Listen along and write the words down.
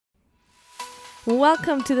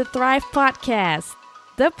Welcome to the Thrive Podcast,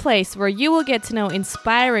 the place where you will get to know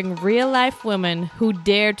inspiring real-life women who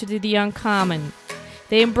dare to do the uncommon.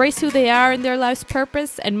 They embrace who they are in their life's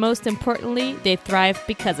purpose, and most importantly, they thrive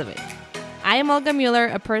because of it. I am Olga Mueller,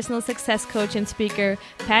 a personal success coach and speaker,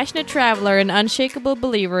 passionate traveler, and unshakable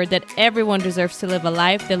believer that everyone deserves to live a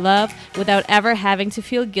life they love without ever having to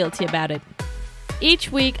feel guilty about it.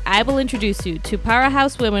 Each week, I will introduce you to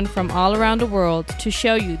powerhouse women from all around the world to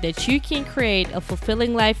show you that you can create a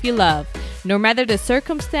fulfilling life you love, no matter the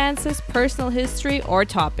circumstances, personal history, or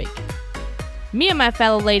topic. Me and my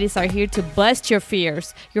fellow ladies are here to bust your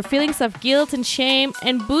fears, your feelings of guilt and shame,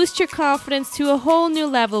 and boost your confidence to a whole new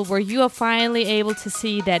level where you are finally able to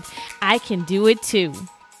see that I can do it too.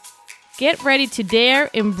 Get ready to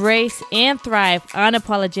dare, embrace, and thrive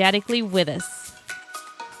unapologetically with us.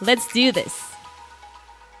 Let's do this.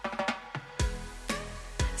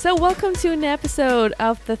 So welcome to an episode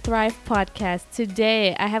of the Thrive Podcast.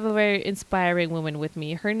 Today, I have a very inspiring woman with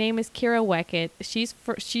me. Her name is Kira Weckett.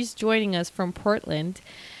 She's joining us from Portland,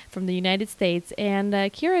 from the United States. And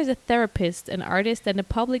Kira is a therapist, an artist, and a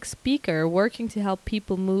public speaker working to help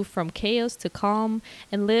people move from chaos to calm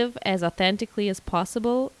and live as authentically as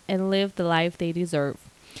possible and live the life they deserve.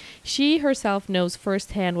 She herself knows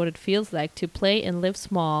firsthand what it feels like to play and live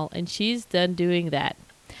small, and she's done doing that.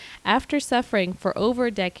 After suffering for over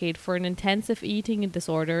a decade for an intensive eating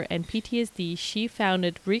disorder and PTSD, she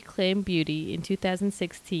founded Reclaim Beauty in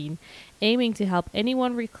 2016, aiming to help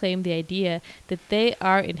anyone reclaim the idea that they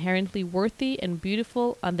are inherently worthy and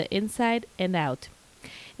beautiful on the inside and out.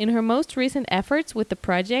 In her most recent efforts with the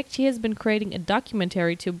project, she has been creating a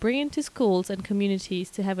documentary to bring into schools and communities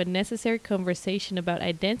to have a necessary conversation about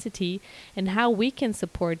identity and how we can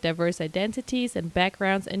support diverse identities and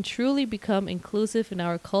backgrounds and truly become inclusive in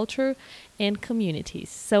our culture and communities.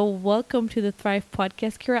 So welcome to the Thrive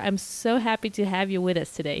Podcast, Kira. I'm so happy to have you with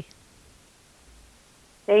us today.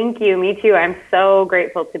 Thank you. Me too. I'm so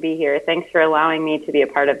grateful to be here. Thanks for allowing me to be a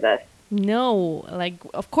part of this. No,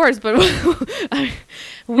 of course, but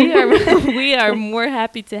we are more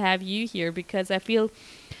happy to have you here because I feel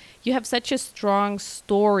you have such a strong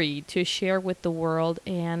story to share with the world,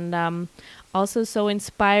 and also so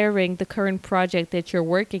inspiring the current project that you're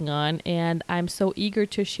working on. And I'm so eager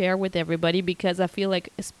to share with everybody because I feel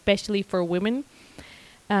like, especially for women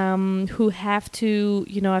who have to,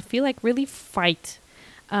 I feel like really fight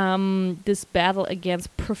this battle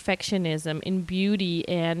against perfectionism in beauty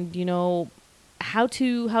and, how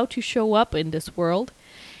to show up in this world.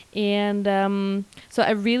 And so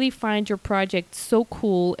I really find your project so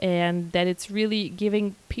cool, and that it's really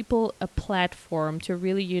giving people a platform to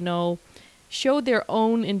really, show their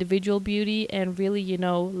own individual beauty and really,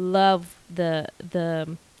 love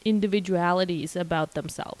the individualities about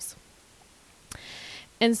themselves.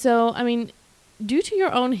 And so, due to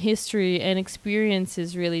your own history and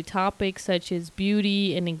experiences, really, topics such as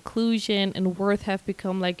beauty and inclusion and worth have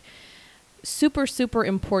become like super, super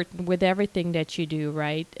important with everything that you do,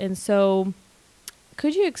 right? And so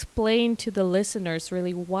could you explain to the listeners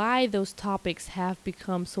really why those topics have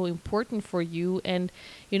become so important for you and,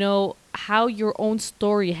 how your own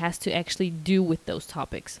story has to actually do with those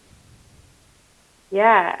topics?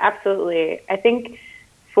 Yeah, absolutely. I think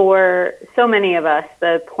for so many of us,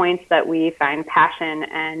 the points that we find passion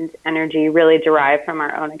and energy really derive from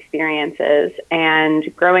our own experiences.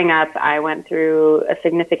 And growing up, I went through a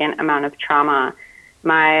significant amount of trauma.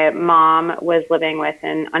 My mom was living with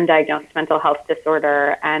an undiagnosed mental health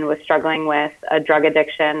disorder and was struggling with a drug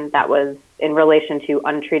addiction that was in relation to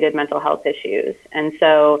untreated mental health issues. And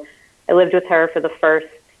so I lived with her for the first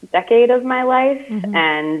decade of my life,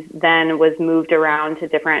 and then was moved around to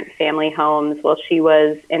different family homes while she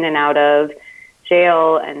was in and out of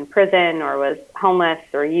jail and prison, or was homeless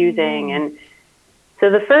or using. And so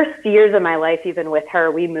the first years of my life, even with her,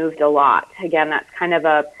 we moved a lot. Again, that's kind of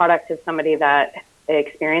a product of somebody that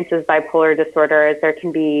experiences bipolar disorder, as there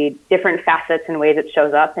can be different facets and ways it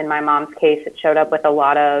shows up. In my mom's case, it showed up with a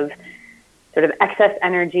lot of sort of excess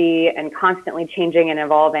energy and constantly changing and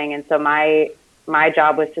evolving. And so my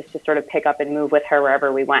job was just to sort of pick up and move with her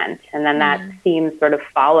wherever we went. And then that theme sort of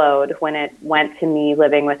followed when it went to me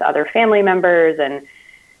living with other family members and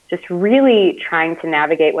just really trying to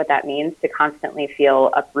navigate what that means to constantly feel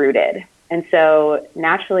uprooted. And so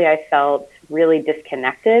naturally I felt really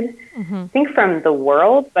disconnected, I think from the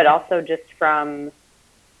world, but also just from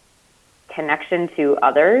connection to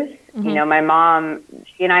others. My mom,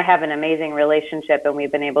 she and I have an amazing relationship, and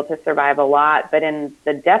we've been able to survive a lot, but in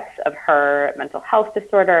the depths of her mental health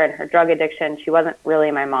disorder and her drug addiction, she wasn't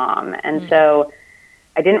really my mom. And so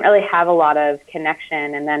I didn't really have a lot of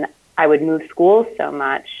connection. And then I would move schools so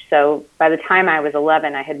much. So by the time I was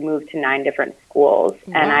 11, I had moved to 9 different schools.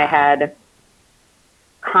 Wow. And I had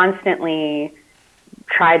constantly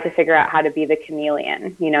tried to figure out how to be the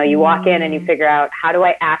chameleon. You know, you walk in and you figure out, how do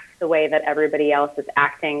I act the way that everybody else is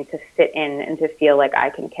acting to fit in and to feel like I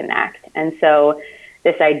can connect? And so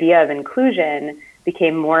this idea of inclusion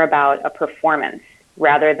became more about a performance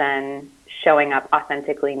rather than showing up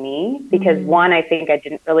authentically me, because one, I think I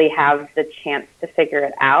didn't really have the chance to figure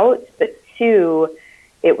it out, but two,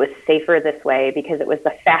 it was safer this way because it was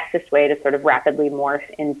the fastest way to sort of rapidly morph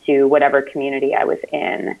into whatever community I was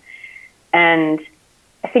in. And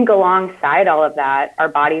I think alongside all of that, our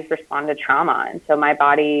bodies respond to trauma. And so my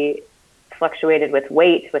body fluctuated with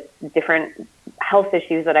weight, with different health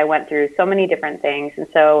issues that I went through, so many different things. And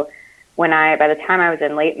so by the time I was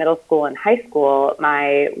in late middle school and high school,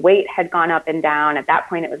 my weight had gone up and down. At that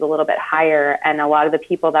point, it was a little bit higher. And a lot of the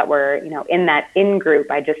people that were, you know, in that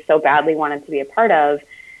in-group I just so badly wanted to be a part of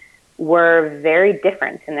were very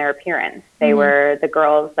different in their appearance. They were the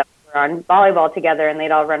girls that were on volleyball together, and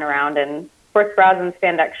they'd all run around in sports bras and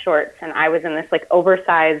spandex shorts. And I was in this like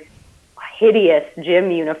oversized, hideous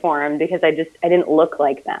gym uniform because I didn't look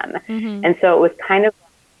like them. And so it was kind of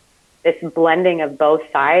this blending of both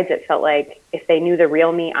sides. It felt like if they knew the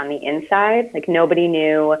real me on the inside, like nobody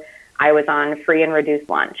knew I was on free and reduced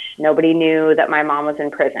lunch. Nobody knew that my mom was in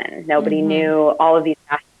prison. Nobody knew all of these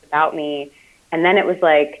aspects about me. And then it was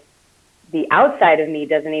like the outside of me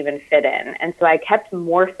doesn't even fit in. And so I kept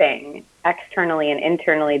morphing externally and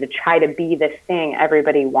internally to try to be this thing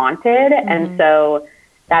everybody wanted. And so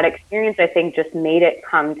that experience, I think, just made it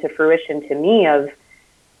come to fruition to me of,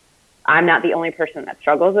 I'm not the only person that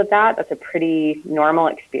struggles with that. That's a pretty normal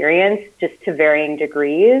experience, just to varying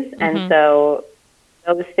degrees. And so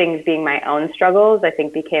those things being my own struggles, I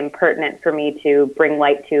think became pertinent for me to bring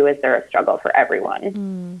light to, as they're a struggle for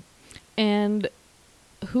everyone. And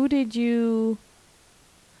who did you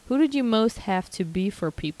most have to be for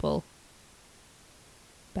people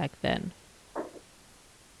back then?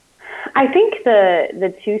 I think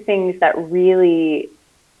the two things that really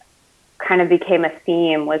kind of became a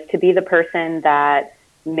theme was to be the person that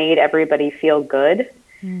made everybody feel good.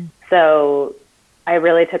 So I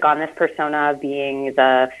really took on this persona of being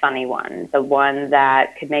the funny one, the one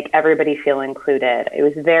that could make everybody feel included. It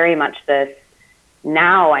was very much this,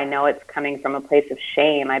 now I know it's coming from a place of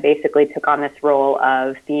shame. I basically took on this role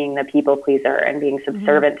of being the people pleaser and being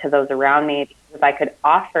subservient to those around me. If I could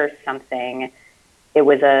offer something, it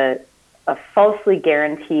was a falsely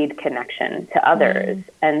guaranteed connection to others.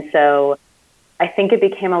 And so I think it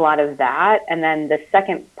became a lot of that. And then the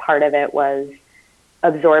second part of it was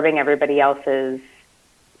absorbing everybody else's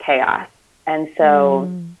chaos. And so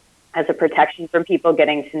as a protection from people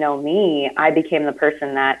getting to know me, I became the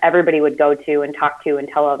person that everybody would go to and talk to and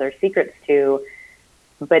tell all their secrets to,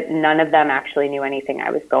 but none of them actually knew anything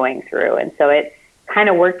I was going through. And so it kind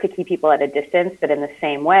of worked to keep people at a distance, but in the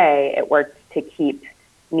same way, it worked to keep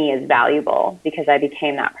me as valuable because I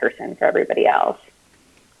became that person for everybody else.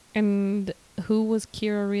 And who was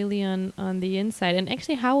Kira really on the inside? And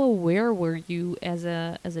actually, how aware were you as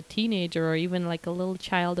a teenager or even like a little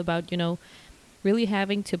child about, you know, really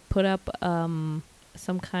having to put up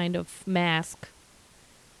some kind of mask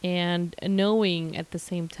and knowing at the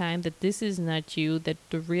same time that this is not you, that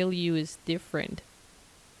the real you is different?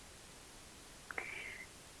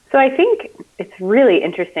 So I think it's really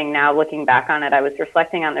interesting now looking back on it. I was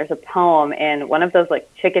reflecting on, there's a poem in one of those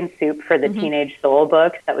like Chicken Soup for the Teenage Soul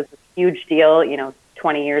books that was a huge deal,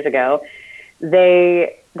 20 years ago.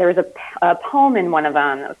 There was a poem in one of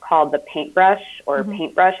them that was called The Paintbrush or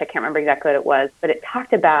Paintbrush. I can't remember exactly what it was, but it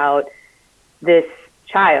talked about this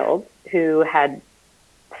child who had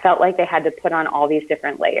felt like they had to put on all these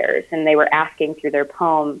different layers, and they were asking through their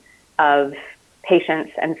poem of patience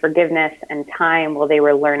and forgiveness and time while they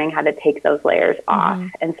were learning how to take those layers off.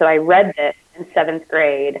 And so I read this in 7th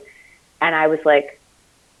grade, and I was like,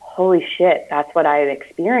 holy shit, that's what I'm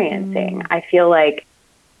experiencing. I feel like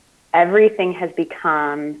everything has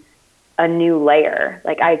become a new layer.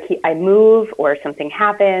 Like I move or something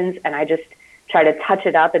happens, and I just try to touch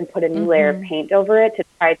it up and put a new layer of paint over it to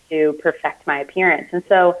try to perfect my appearance. And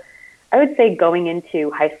so I would say going into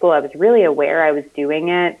high school, I was really aware I was doing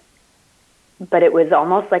it, but it was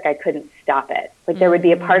almost like I couldn't stop it. Like there would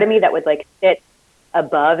be a part of me that would like sit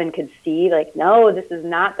above and could see like, no, this is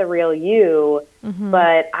not the real you.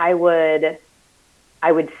 But I would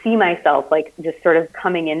see myself like just sort of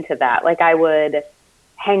coming into that. Like I would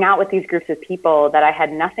hang out with these groups of people that I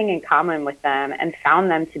had nothing in common with them and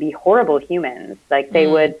found them to be horrible humans. Like they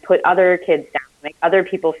would put other kids down, make other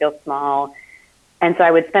people feel small. And so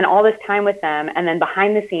I would spend all this time with them, and then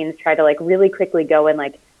behind the scenes try to like really quickly go and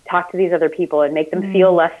like talk to these other people and make them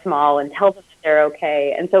feel less small and tell them that they're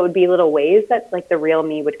okay. And so it would be little ways that like the real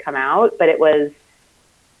me would come out, but it was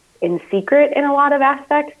in secret in a lot of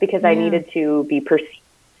aspects because I needed to be perceived,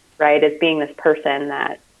 right, as being this person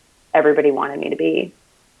that everybody wanted me to be.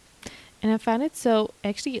 And I found it so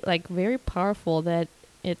actually like very powerful that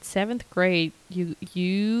at 7th grade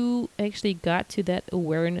you actually got to that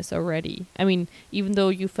awareness already. I mean, even though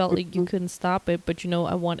you felt like you couldn't stop it, but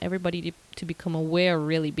I want everybody to become aware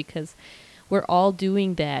really, because we're all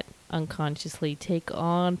doing that unconsciously. Take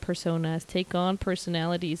on personas, take on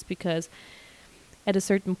personalities, because at a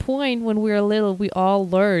certain point when we're little, we all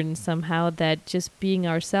learn somehow that just being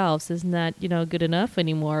ourselves is not, good enough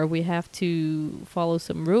anymore. We have to follow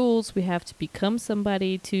some rules. We have to become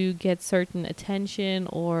somebody to get certain attention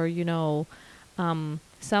or,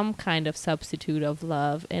 some kind of substitute of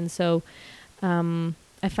love. And so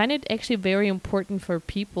I find it actually very important for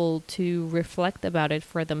people to reflect about it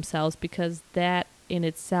for themselves, because that in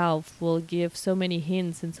itself will give so many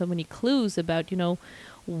hints and so many clues about,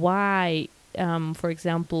 why for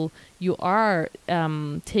example, you are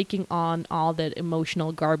taking on all that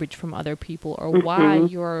emotional garbage from other people, or why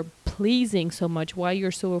you're pleasing so much, why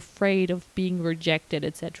you're so afraid of being rejected,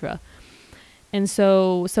 etc. And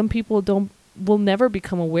so some people will never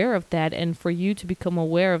become aware of that. And for you to become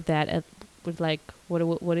aware of that with like,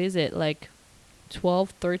 what is it, like 12,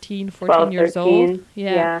 13, 14 12, years 13, old?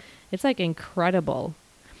 Yeah. It's like incredible.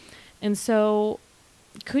 And so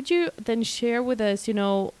could you then share with us,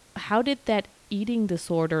 how did that eating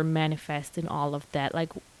disorder manifest in all of that?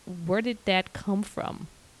 Like, where did that come from?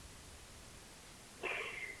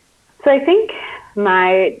 So I think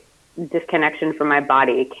my disconnection from my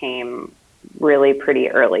body came really pretty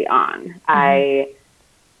early on. I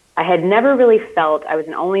had never really felt, I was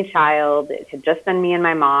an only child. It had just been me and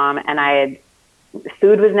my mom, and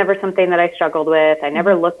food was never something that I struggled with. I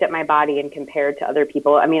never looked at my body and compared to other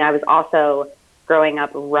people. I mean, I was also growing up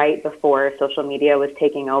right before social media was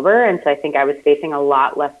taking over. And so I think I was facing a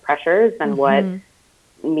lot less pressures than what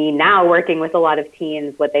me now working with a lot of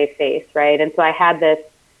teens, what they face, right? And so I had this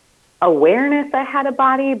awareness I had a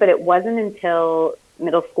body, but it wasn't until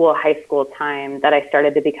middle school, high school time that I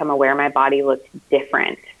started to become aware my body looked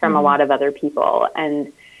different from a lot of other people.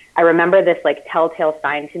 And I remember this like telltale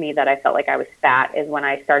sign to me that I felt like I was fat is when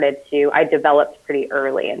I developed pretty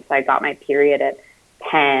early. And so I got my period at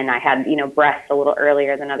 10. I had, breasts a little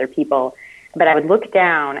earlier than other people, but I would look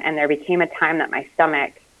down and there became a time that my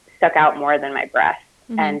stomach stuck out more than my breasts.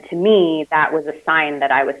 And to me, that was a sign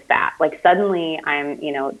that I was fat. Like suddenly I'm,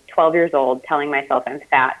 12 years old telling myself I'm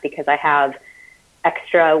fat because I have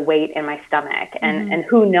extra weight in my stomach, and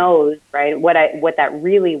who knows, right, what that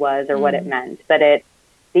really was or what it meant. But it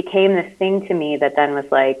became this thing to me that then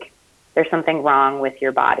was like, there's something wrong with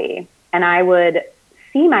your body. And I would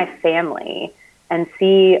see my family and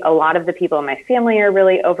see a lot of the people in my family are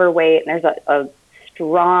really overweight, and there's a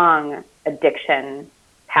strong addiction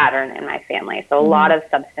pattern in my family. So a lot of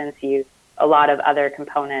substance use, a lot of other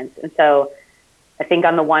components. And so I think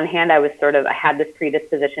on the one hand, I had this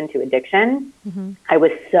predisposition to addiction. I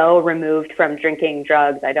was so removed from drinking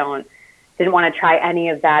drugs. I didn't want to try any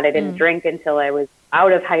of that. I didn't drink until I was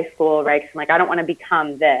out of high school, right? 'Cause I'm like, I don't want to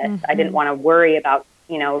become this. I didn't want to worry about,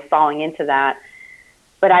 falling into that.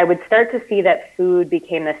 But I would start to see that food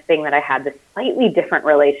became this thing that I had this slightly different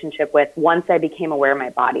relationship with once I became aware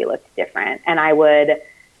my body looked different. And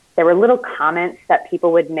there were little comments that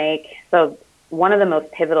people would make. So one of the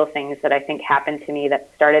most pivotal things that I think happened to me that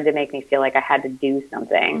started to make me feel like I had to do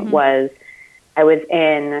something was it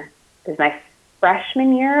was my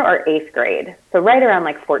freshman year or 8th grade. So right around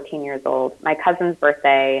like 14 years old, my cousin's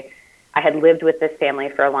birthday. I had lived with this family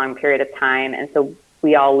for a long period of time. And so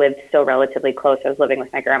we all lived still relatively close. I was living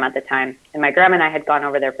with my grandma at the time. And my grandma and I had gone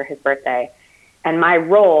over there for his birthday. And my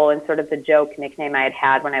role and sort of the joke nickname I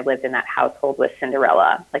had when I lived in that household was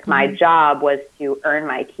Cinderella. Like my job was to earn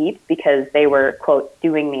my keep because they were, quote,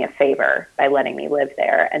 doing me a favor by letting me live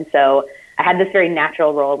there. And so I had this very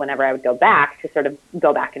natural role whenever I would go back to sort of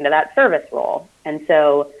go back into that service role. And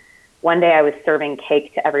so one day I was serving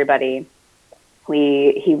cake to everybody.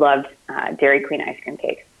 He loved Dairy Queen ice cream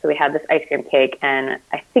cakes. So we had this ice cream cake, and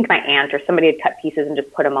I think my aunt or somebody had cut pieces and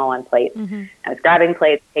just put them all on plates. I was grabbing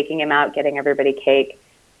plates, taking them out, getting everybody cake.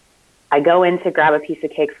 I go in to grab a piece of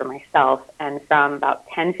cake for myself, and from about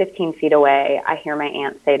 10, 15 feet away, I hear my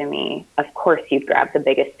aunt say to me, "Of course you'd grab the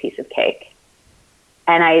biggest piece of cake."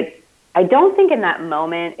 And I don't think in that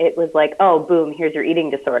moment it was like, oh, boom, here's your eating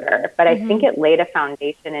disorder. But I think it laid a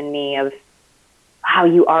foundation in me of, wow,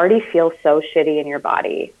 you already feel so shitty in your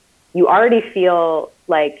body. you already feel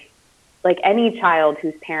like any child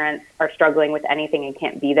whose parents are struggling with anything and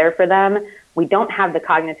can't be there for them, we don't have the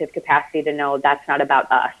cognitive capacity to know that's not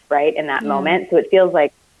about us, right, in that moment. So it feels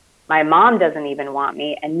like my mom doesn't even want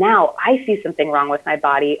me, and now I see something wrong with my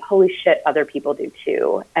body. Holy shit, other people do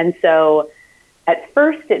too. And so at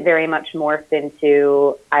first it very much morphed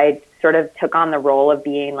into, I sort of took on the role of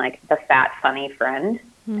being like the fat, funny friend.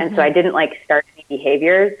 And so I didn't like start any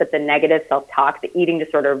behaviors, but the negative self-talk, the eating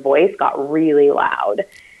disorder voice got really loud.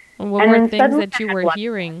 What were things that you were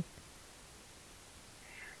hearing?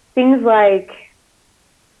 Things like,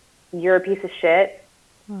 you're a piece of shit.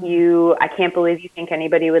 I can't believe you think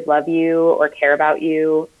anybody would love you or care about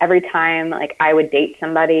you. Every time like I would date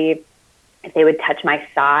somebody, if they would touch my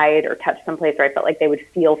side or touch someplace where I felt like they would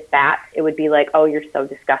feel fat, it would be like, oh, you're so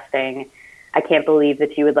disgusting. I can't believe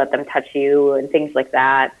that you would let them touch you, and things like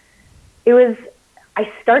that.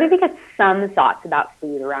 I started to get some thoughts about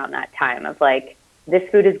food around that time of like, this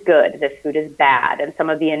food is good, this food is bad, and some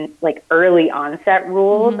of the like early onset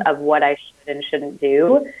rules of what I should and shouldn't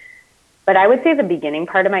do. But I would say the beginning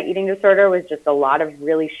part of my eating disorder was just a lot of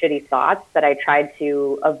really shitty thoughts that I tried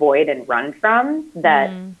to avoid and run from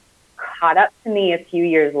that caught up to me a few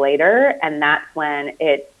years later, and that's when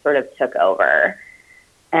it sort of took over.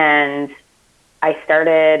 And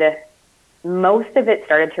most of it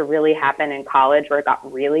started to really happen in college, where it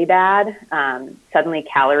got really bad. Suddenly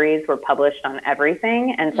calories were published on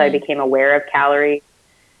everything, and so I became aware of calories.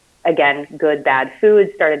 Again, good, bad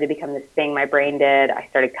food started to become this thing my brain did. I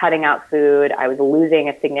started cutting out food. I was losing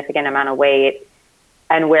a significant amount of weight.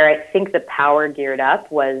 And where I think the power geared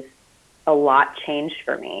up was a lot changed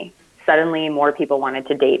for me. Suddenly more people wanted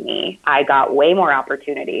to date me. I got way more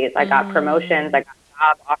opportunities. I got promotions. I got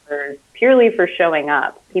job offers purely for showing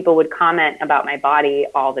up. People would comment about my body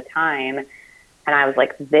all the time. And I was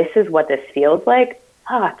like, this is what this feels like?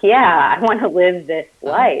 Fuck yeah, I want to live this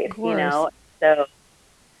life, you know? So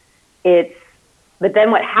but then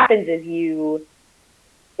what happens is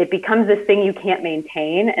it becomes this thing you can't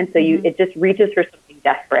maintain. And so it just reaches for something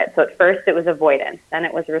desperate. So at first it was avoidance, then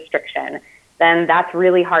it was restriction. Then that's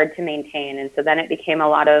really hard to maintain. And so then it became a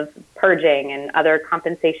lot of purging and other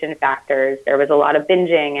compensation factors. There was a lot of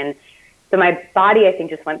binging. And so my body, I think,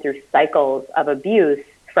 just went through cycles of abuse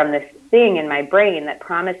from this thing in my brain that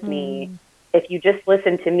promised me, if you just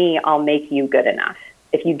listen to me, I'll make you good enough.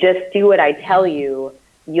 If you just do what I tell you,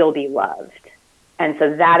 you'll be loved. And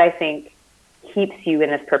so that, I think, keeps you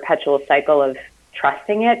in this perpetual cycle of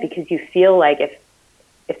trusting it, because you feel like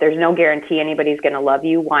if there's no guarantee anybody's going to love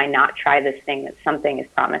you, why not try this thing that something is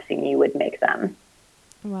promising you would make them?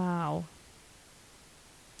 Wow.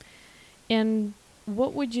 And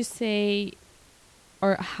what would you say,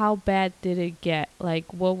 or how bad did it get?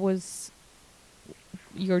 Like, what was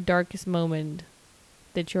your darkest moment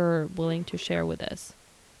that you're willing to share with us?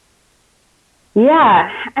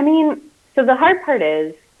 Yeah. I mean, so the hard part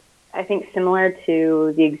is, I think, similar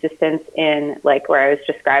to the existence in, like, where I was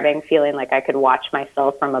describing feeling like I could watch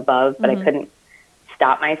myself from above, but I couldn't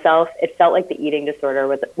stop myself. It felt like the eating disorder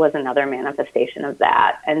was another manifestation of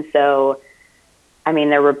that. And so, I mean,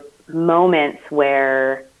 there were moments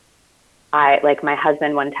where my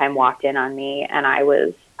husband one time walked in on me and I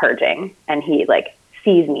was purging, and he like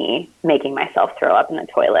sees me making myself throw up in the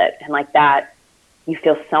toilet, and like that, you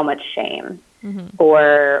feel so much shame.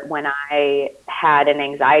 Or when I had an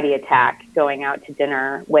anxiety attack going out to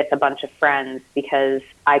dinner with a bunch of friends because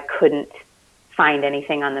I couldn't find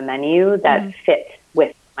anything on the menu that fit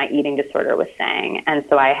with my eating disorder was saying. And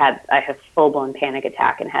so I had full-blown panic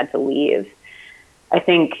attack and had to leave. I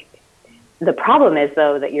think the problem is,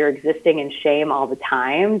 though, that you're existing in shame all the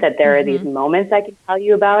time, that there are these moments I can tell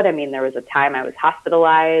you about. I mean, there was a time I was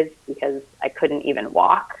hospitalized because I couldn't even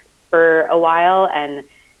walk for a while, and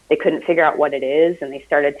they couldn't figure out what it is, and they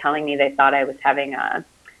started telling me they thought I was having a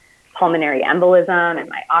pulmonary embolism and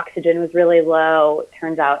my oxygen was really low. It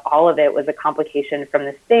turns out all of it was a complication from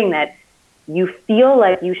this thing that you feel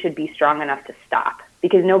like you should be strong enough to stop,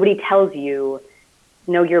 because nobody tells you,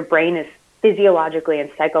 no, your brain is physiologically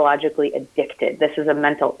and psychologically addicted. This is a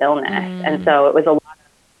mental illness. And so it was a lot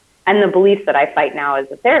of, and the belief that I fight now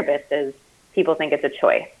as a therapist is, people think it's a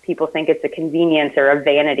choice. People think it's a convenience or a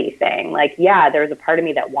vanity thing. Like, yeah, there was a part of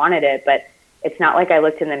me that wanted it, but it's not like I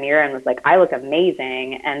looked in the mirror and was like, I look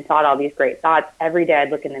amazing, and thought all these great thoughts. Every day I'd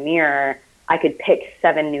look in the mirror, I could pick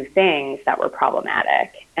 7 new things that were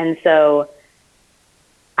problematic. And so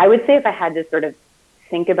I would say, if I had to sort of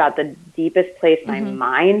think about the deepest place my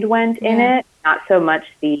mind went in it, not so much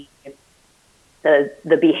the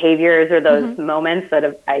behaviors or those moments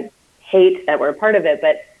that I hate that were a part of it,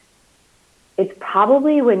 but it's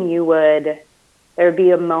probably when you would there would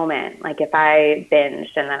be a moment, like if I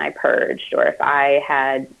binged and then I purged, or if I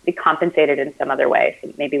had compensated in some other way,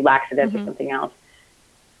 so maybe laxatives or something else.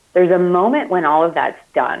 There's a moment when all of that's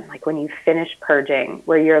done, like when you finish purging,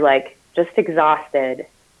 where you're like just exhausted,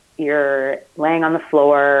 you're laying on the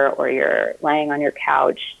floor or you're laying on your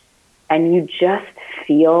couch, and you just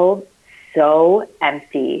feel so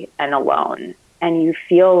empty and alone. And you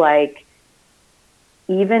feel like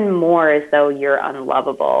even more as though you're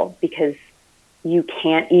unlovable because you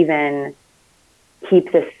can't even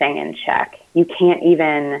keep this thing in check. You can't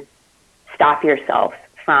even stop yourself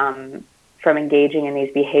from engaging in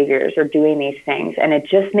these behaviors or doing these things. And it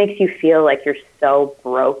just makes you feel like you're so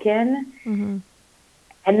broken.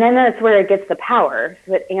 And then that's where it gets the power.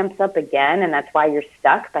 So it amps up again, and that's why you're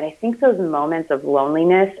stuck. But I think those moments of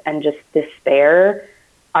loneliness and just despair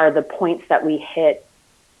are the points that we hit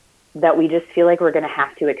that we just feel like we're going to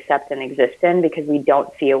have to accept and exist in because we don't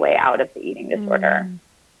see a way out of the eating disorder.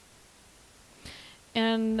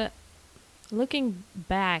 And looking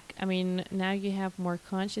back, I mean, now you have more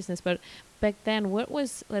consciousness, but back then, what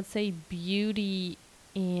was, let's say, beauty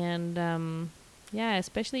and,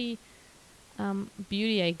 especially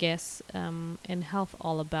beauty, I guess, and health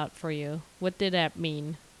all about for you? What did that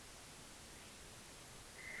mean?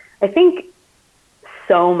 I think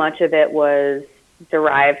so much of it was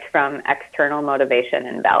derived from external motivation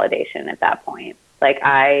and validation at that point. Like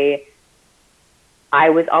I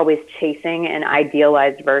was always chasing an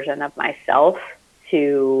idealized version of myself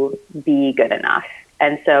to be good enough.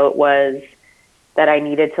 And so it was that I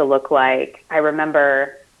needed to look like, I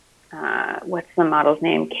remember, what's the model's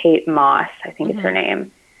name? Kate Moss, I think it's her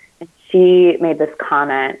name. And she made this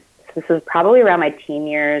comment. So this was probably around my teen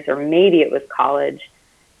years, or maybe it was college.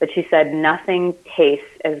 But she said, nothing tastes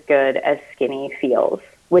as good as skinny feels,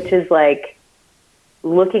 which is like,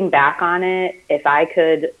 looking back on it, if I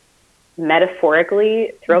could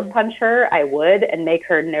metaphorically throat punch her, I would, and make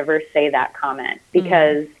her never say that comment,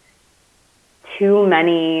 because too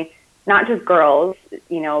many, not just girls,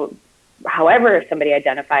 however somebody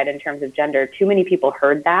identified in terms of gender, too many people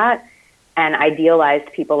heard that and idealized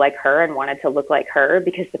people like her and wanted to look like her,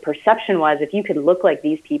 because the perception was if you could look like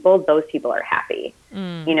these people, those people are happy.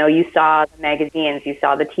 You saw the magazines, you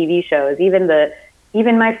saw the TV shows, even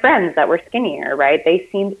my friends that were skinnier, right?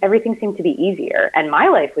 Everything seemed to be easier. And my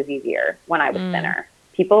life was easier when I was thinner.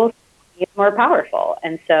 People seemed more powerful.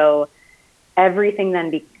 And so everything then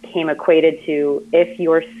became equated to, if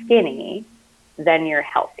you're skinny, then you're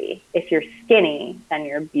healthy. If you're skinny, then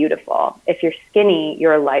you're beautiful. If you're skinny,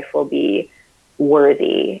 your life will be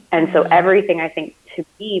worthy. And so everything, I think, to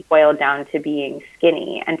me boiled down to being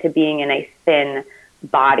skinny and to being in a thin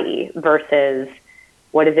body versus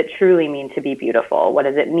what does it truly mean to be beautiful? What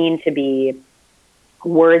does it mean to be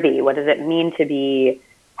worthy? What does it mean to be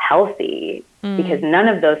healthy? Because none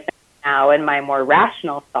of those things now, in my more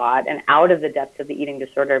rational thought and out of the depths of the eating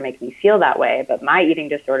disorder, make me feel that way. But my eating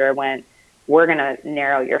disorder went, we're going to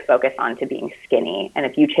narrow your focus on to being skinny. And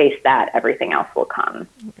if you chase that, everything else will come.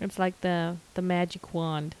 It's like the magic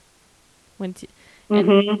wand. And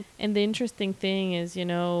the interesting thing is,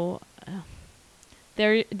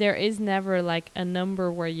 there is never like a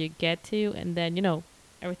number where you get to and then,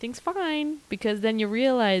 everything's fine, because then you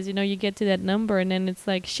realize, you get to that number and then it's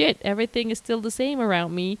like, shit, everything is still the same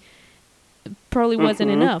around me. It probably wasn't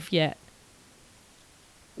enough yet.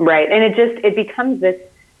 Right. And it becomes this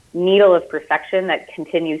needle of perfection that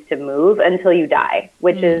continues to move until you die,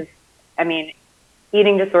 which is,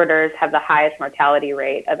 eating disorders have the highest mortality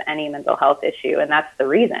rate of any mental health issue. And that's the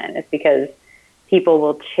reason. It's because people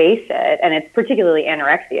will chase it. And it's particularly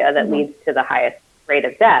anorexia that leads to the highest rate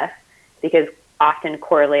of death, because often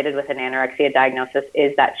correlated with an anorexia diagnosis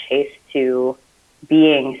is that chase to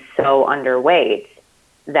being so underweight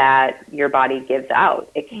that your body gives out.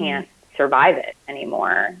 It can't survive it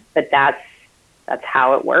anymore. But that's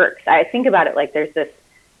how it works. I think about it like there's this,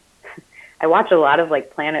 I watch a lot of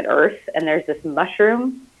like Planet Earth, and there's this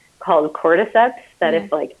mushroom called cordyceps that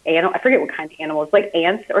is like, I forget what kind of animal, it's like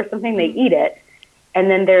ants or something, they eat it. And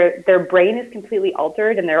then their brain is completely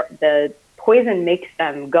altered, and the poison makes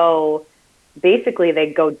them go, basically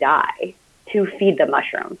they go die to feed the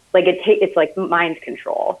mushroom. Like it's like mind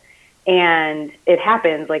control. And it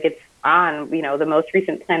happens, like it's on, the most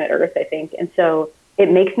recent Planet Earth, I think. And so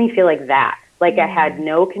it makes me feel like that. Like I had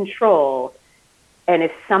no control. And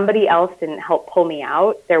if somebody else didn't help pull me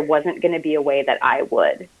out, there wasn't going to be a way that I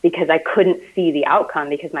would, because I couldn't see the outcome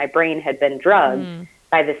because my brain had been drugged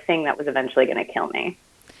by this thing that was eventually going to kill me.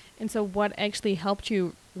 And so what actually helped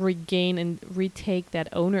you regain and retake that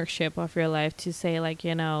ownership of your life to say, like,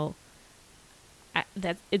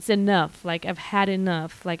 that it's enough. Like, I've had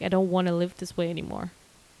enough. Like, I don't want to live this way anymore?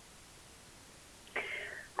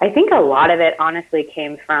 I think a lot of it honestly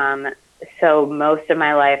came from, so most of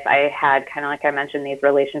my life I had, kind of like I mentioned, these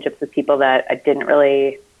relationships with people that I didn't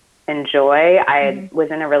really enjoy. I was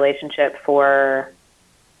in a relationship for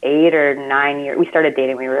 8 or 9 years. We started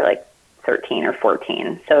dating when we were like 13 or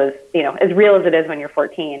 14. So it was, you know, as real as it is when you're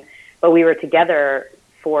 14, but we were together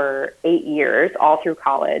for 8 years, all through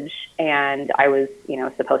college. And I was, you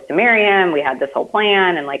know, supposed to marry him. We had this whole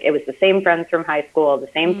plan, and like, it was the same friends from high school, the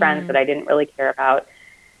same friends that I didn't really care about.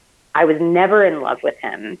 I was never in love with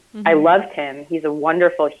him. I loved him. He's a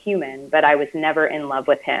wonderful human, but I was never in love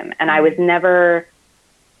with him. And I was never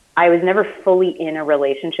fully in a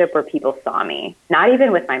relationship where people saw me, not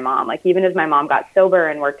even with my mom. Like, even as my mom got sober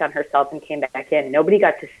and worked on herself and came back in, nobody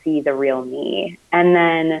got to see the real me. And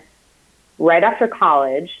then right after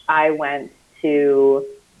college, I went to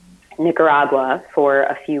Nicaragua for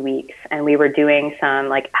a few weeks, and we were doing some,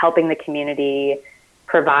 like, helping the community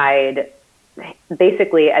provide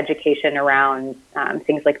basically education around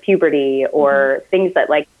things like puberty, or things that,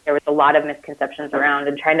 like, there was a lot of misconceptions around,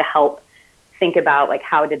 and trying to help think about, like,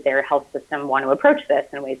 how did their health system want to approach this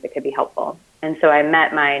in ways that could be helpful. And so I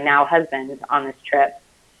met my now husband on this trip,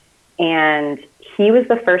 and he was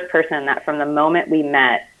the first person that, from the moment we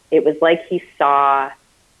met, it was like he saw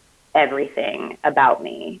everything about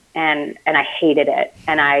me, and I hated it.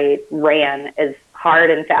 And I ran as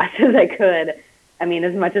hard and fast as I could. I mean,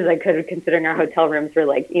 as much as I could, considering our hotel rooms were,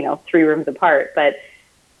 like, you know, 3 rooms apart. But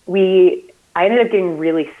I ended up getting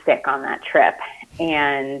really sick on that trip,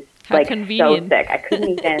 and How like convenient. so sick. I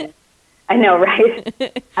couldn't even, I know,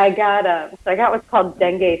 right? I got what's called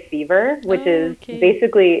dengue fever, which is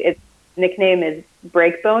basically, its nickname is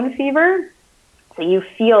breakbone fever. So you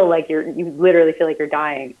feel like you literally feel like you're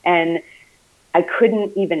dying. And I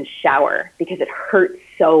couldn't even shower because it hurt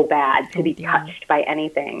so bad to be touched by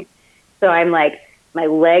anything. So I'm like, my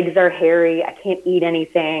legs are hairy. I can't eat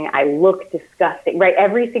anything. I look disgusting, right?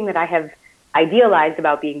 Everything that I have idealized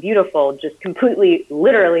about being beautiful just completely,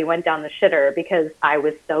 literally went down the shitter because I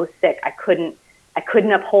was so sick. I couldn't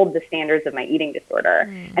uphold the standards of my eating disorder.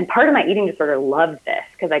 And part of my eating disorder loved this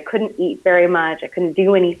because I couldn't eat very much. I couldn't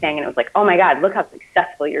do anything. And it was like, oh my God, look how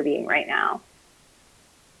successful you're being right now.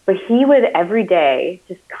 But he would every day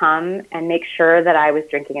just come and make sure that I was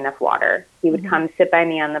drinking enough water. He would come sit by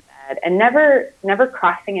me on the bed, and never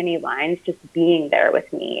crossing any lines, just being there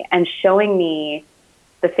with me and showing me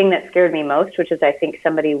the thing that scared me most, which is, I think,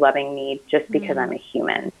 somebody loving me just because I'm a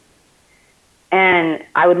human. And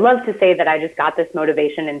I would love to say that I just got this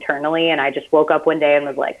motivation internally, and I just woke up one day and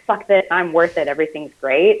was like, fuck this, I'm worth it, everything's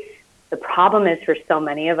great. The problem is, for so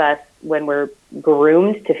many of us, when we're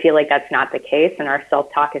groomed to feel like that's not the case, and our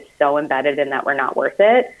self-talk is so embedded in that we're not worth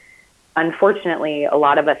it, unfortunately, a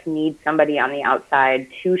lot of us need somebody on the outside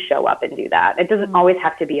to show up and do that. It doesn't always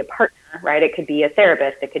have to be a partner, right? It could be a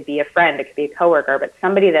therapist, it could be a friend, it could be a coworker, but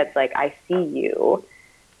somebody that's like, I see you,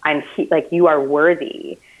 like, you are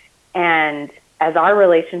worthy. And as our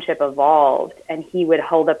relationship evolved, and he would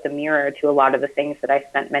hold up the mirror to a lot of the things that I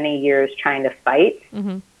spent many years trying to fight,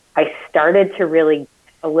 I started to really get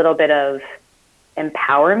a little bit of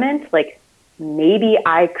empowerment. Like, maybe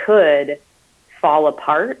I could fall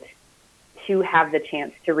apart to have the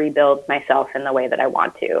chance to rebuild myself in the way that I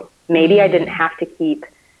want to. Maybe I didn't have to keep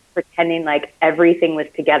pretending like everything was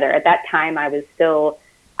together. At that time, I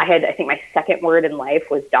think my second word in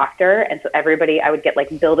life was doctor. And so I would get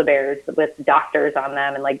like Build-A-Bears with doctors on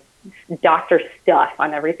them and like doctor stuff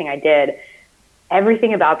on everything I did.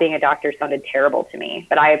 Everything about being a doctor sounded terrible to me,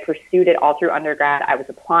 but I had pursued it all through undergrad. I was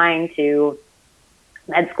applying to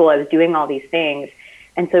med school. I was doing all these things.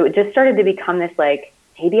 And so it just started to become this, like,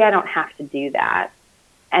 maybe I don't have to do that.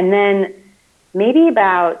 And then maybe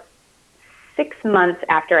about 6 months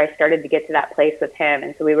after I started to get to that place with him,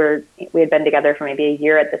 and so we had been together for maybe a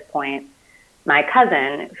year at this point, my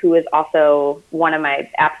cousin, who is also one of my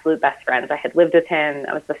absolute best friends, I had lived with him.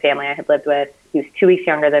 That was the family I had lived with. He was 2 weeks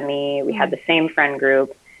younger than me. We had the same friend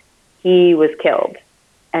group. He was killed.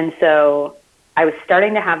 And so I was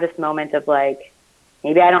starting to have this moment of, like,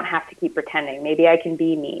 maybe I don't have to keep pretending. Maybe I can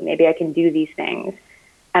be me. Maybe I can do these things.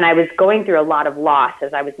 And I was going through a lot of loss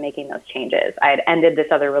as I was making those changes. I had ended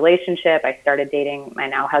this other relationship. I started dating my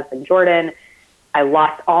now husband, Jordan. I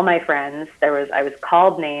lost all my friends. I was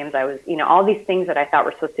called names. I was, all these things that I thought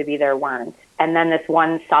were supposed to be there weren't. And then this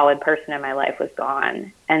one solid person in my life was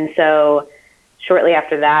gone. And so shortly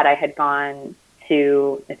after that, I had gone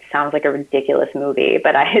to, it sounds like a ridiculous movie,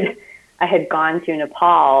 but I had gone to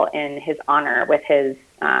Nepal in his honor with his,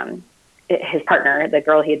 his partner, the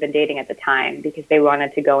girl he had been dating at the time, because they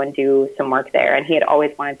wanted to go and do some work there. And he had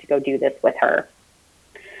always wanted to go do this with her.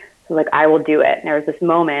 So like, I will do it. And there was this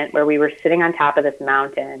moment where we were sitting on top of this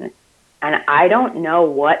mountain, and I don't know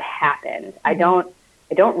what happened. I don't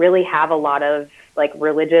really have a lot of like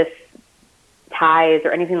religious ties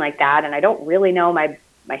or anything like that. And I don't really know my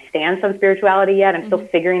stance on spirituality yet. I'm still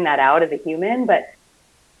figuring that out as a human, but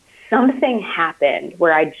something happened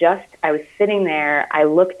where I was sitting there, I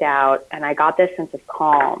looked out, and I got this sense of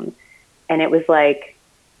calm. And it was like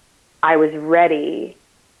I was ready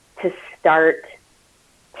to start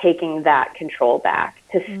taking that control back,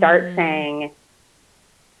 to start saying,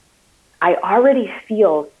 I already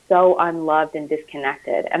feel so unloved and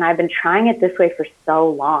disconnected, and I've been trying it this way for so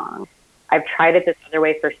long. I've tried it this other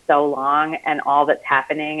way for so long, and all that's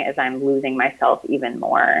happening is I'm losing myself even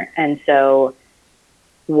more. And so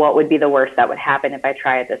what would be the worst that would happen if I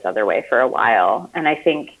try it this other way for a while? And I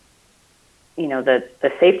think,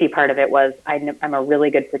 the safety part of it was I'm a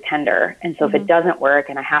really good pretender. And so if it doesn't work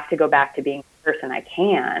and I have to go back to being the person, I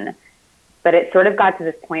can. But it sort of got to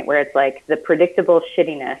this point where it's like the predictable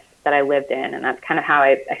shittiness that I lived in. And that's kind of how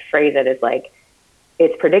I phrase it, is like,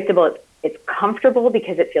 it's predictable. It's comfortable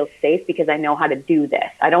because it feels safe, because I know how to do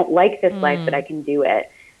this. I don't like this life, but I can do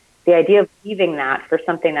it. The idea of leaving that for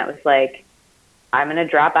something that was like, I'm going to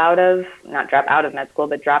not drop out of med school,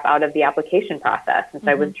 but drop out of the application process. And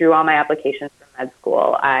so I withdrew all my applications from med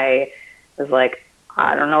school. I was like,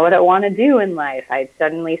 I don't know what I want to do in life. I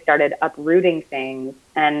suddenly started uprooting things.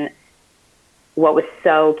 And what was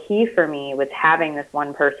so key for me was having this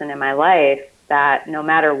one person in my life that no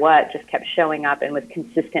matter what, just kept showing up and was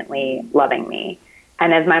consistently loving me.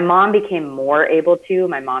 And as my mom became more able to,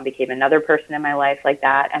 my mom became another person in my life like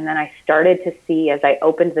that. And then I started to see, as I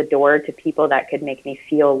opened the door to people that could make me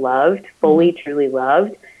feel loved, fully, truly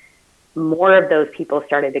loved, more of those people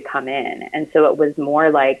started to come in. And so it was more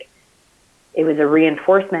like, it was a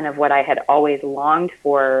reinforcement of what I had always longed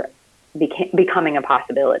for becoming a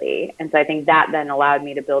possibility. And so I think that then allowed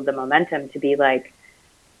me to build the momentum to be like,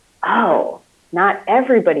 oh, not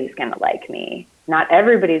everybody's going to like me. Not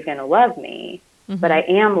everybody's going to love me. But I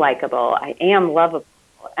am likable, I am lovable,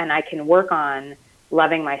 and I can work on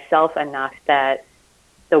loving myself enough that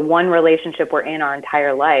the one relationship we're in our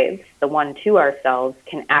entire lives, the one to ourselves,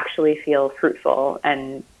 can actually feel fruitful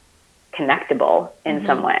and connectable in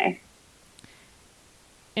some way.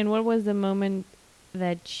 And what was the moment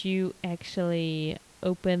that you actually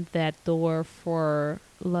opened that door for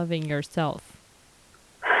loving yourself?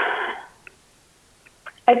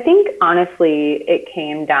 I think, honestly, it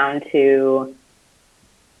came down to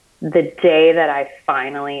the day that I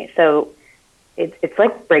finally, so it's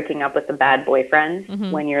like breaking up with a bad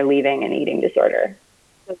boyfriend when you're leaving an eating disorder.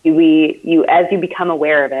 So you as you become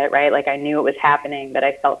aware of it, right? Like, I knew it was happening, but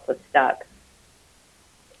I felt so stuck.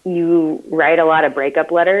 You write a lot of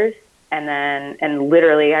breakup letters, and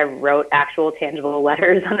literally I wrote actual tangible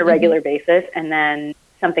letters on a regular basis, and then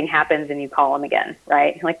something happens and you call them again,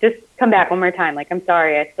 right? Like, just come back one more time. Like, I'm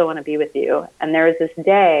sorry, I still want to be with you. And there was this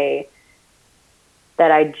day that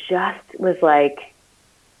I just was like,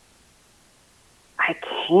 I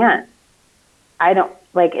can't. I don't,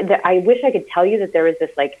 like, I wish I could tell you that there was this,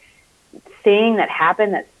 like, thing that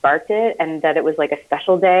happened that sparked it, and that it was, like, a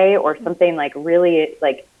special day or something, like, really,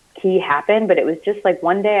 like, key happened. But it was just, like,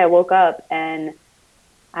 one day I woke up and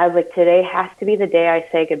I was like, today has to be the day I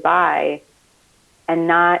say goodbye and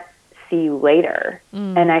not see you later.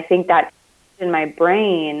 And I think that in my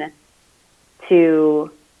brain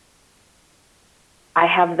to, I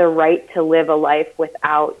have the right to live a life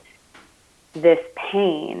without this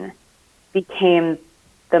pain, became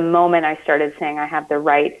the moment I started saying I have the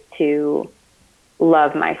right to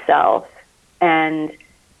love myself. And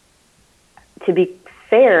to be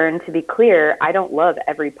fair and to be clear, I don't love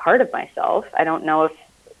every part of myself. I don't know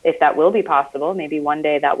if that will be possible. Maybe one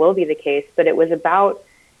day that will be the case. But it was about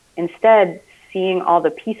instead seeing all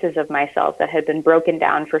the pieces of myself that had been broken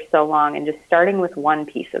down for so long, and just starting with one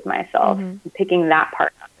piece of myself, and picking that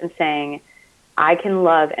part up and saying, I can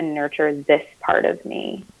love and nurture this part of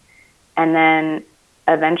me. And then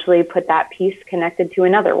eventually put that piece connected to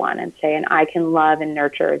another one and say, and I can love and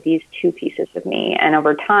nurture these two pieces of me. And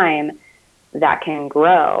over time, that can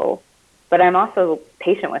grow. But I'm also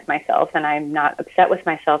patient with myself, and I'm not upset with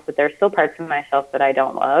myself, but there's still parts of myself that I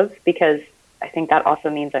don't love, because I think that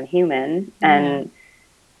also means I'm human. And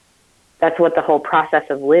that's what the whole process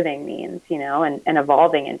of living means, and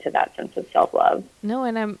evolving into that sense of self-love. No,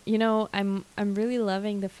 and I'm really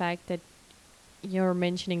loving the fact that you're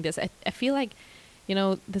mentioning this. I feel like,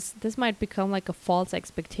 this might become like a false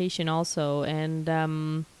expectation also.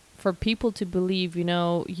 And for people to believe,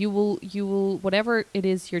 you will whatever it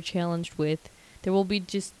is you're challenged with, there will be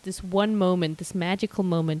just this one moment, this magical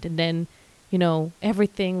moment, and then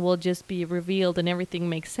everything will just be revealed and everything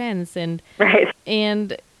makes sense. And Right.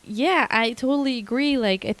 and yeah, I totally agree.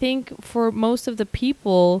 Like, I think for most of the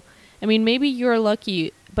people, I mean, maybe you're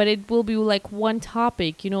lucky, but it will be like one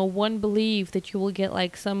topic, one belief that you will get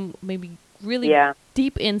like some maybe really Yeah.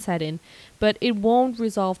 deep insight in, but it won't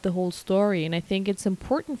resolve the whole story. And I think it's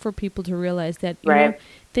important for people to realize that, Right.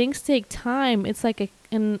 things take time. It's like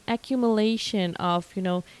an accumulation of,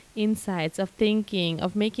 insights, of thinking,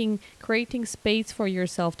 of creating space for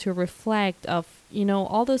yourself to reflect, of,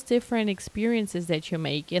 all those different experiences that you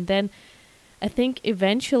make. And then I think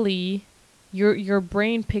eventually your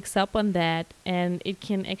brain picks up on that, and it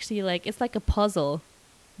can actually, like, it's like a puzzle.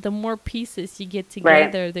 The more pieces you get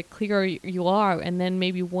together, Right. the clearer you are. And then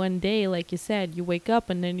maybe one day, like you said, you wake up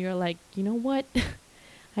and then you're like, you know what?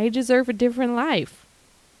 I deserve a different life.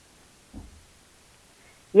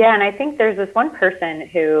 Yeah, and I think there's this one person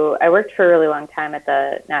who I worked for a really long time at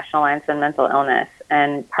the National Alliance on Mental Illness,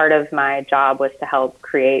 and part of my job was to help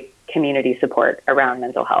create community support around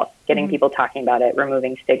mental health, getting people talking about it,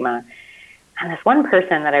 removing stigma. And this one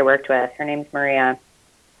person that I worked with, her name's Maria,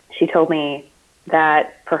 she told me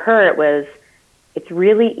that for her it's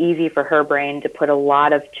really easy for her brain to put a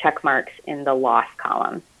lot of check marks in the loss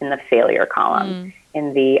column, in the failure column,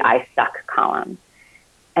 in the I suck column.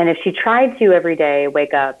 And if she tried to every day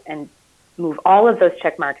wake up and move all of those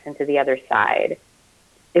check marks into the other side,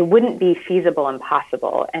 it wouldn't be feasible and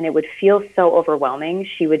possible. And it would feel so overwhelming,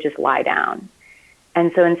 she would just lie down.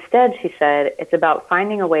 And so instead, she said, it's about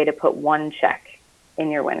finding a way to put one check in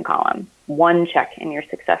your win column, one check in your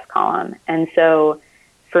success column. And so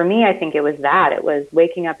for me, I think it was that. It was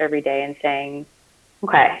waking up every day and saying,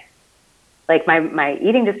 okay, like my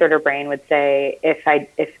eating disorder brain would say,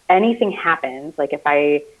 if anything happens, like if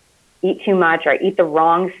I eat too much or I eat the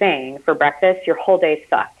wrong thing for breakfast, your whole day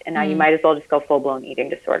sucked. And now you might as well just go full-blown eating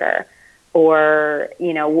disorder. Or,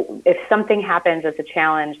 if something happens as a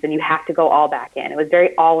challenge, then you have to go all back in. It was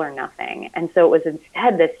very all or nothing. And so it was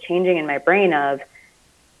instead this changing in my brain of,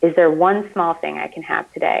 is there one small thing I can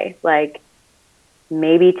have today? Like,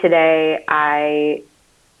 maybe today I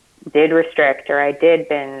did restrict, or I did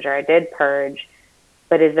binge, or I did purge,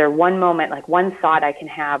 but is there one moment, like one thought I can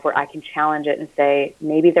have where I can challenge it and say,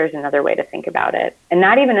 maybe there's another way to think about it? And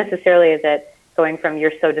not even necessarily is it going from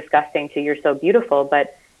you're so disgusting to you're so beautiful,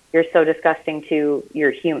 but you're so disgusting to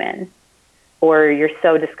you're human, or you're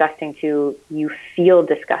so disgusting to you feel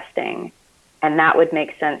disgusting. And that would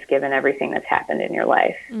make sense given everything that's happened in your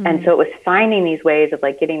life. And so it was finding these ways of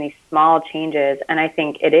like getting these small changes. And I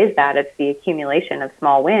think it's the accumulation of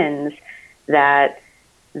small wins that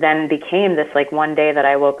then became this like one day that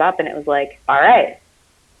I woke up and it was like, all right,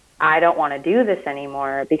 I don't want to do this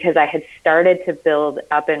anymore, because I had started to build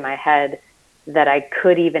up in my head that I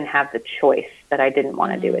could even have the choice that I didn't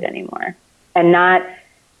want to do it anymore. And not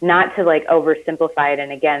to like oversimplify it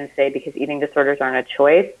and again say because eating disorders aren't a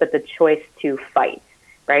choice, but the choice to fight,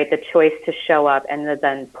 right? The choice to show up and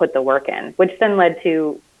then put the work in, which then led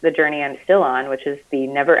to the journey I'm still on, which is the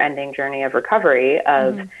never-ending journey of recovery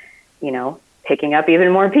of, picking up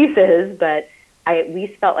even more pieces. But I at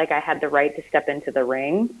least felt like I had the right to step into the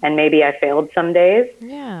ring, and maybe I failed some days.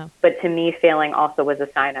 Yeah. But to me, failing also was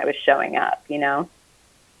a sign I was showing up,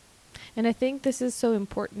 And I think this is so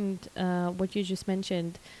important, what you just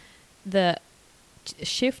mentioned, the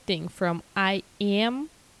shifting from I am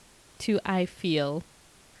to I feel.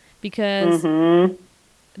 Because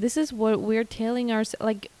this is what we're telling ourselves,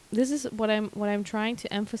 like, this is what I'm trying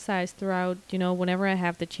to emphasize throughout, whenever I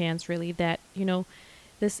have the chance, really, that,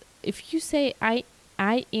 this, if you say I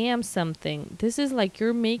am something, this is like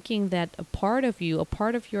you're making that a part of you, a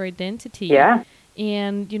part of your identity. Yeah.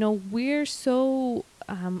 And, we're so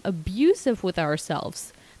abusive with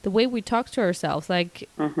ourselves, the way we talk to ourselves. Like,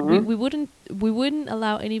 we wouldn't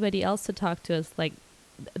allow anybody else to talk to us like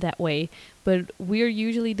that way, but we're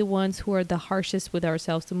usually the ones who are the harshest with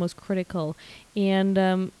ourselves, the most critical.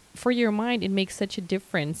 And for your mind, it makes such a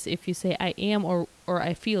difference if you say I am or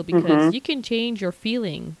I feel, because you can change your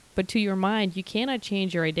feeling, but to your mind, you cannot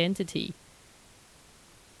change your identity.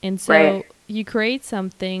 And so you create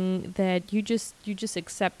something that you just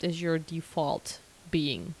accept as your default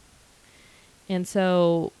being. And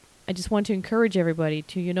so I just want to encourage everybody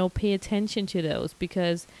to, pay attention to those,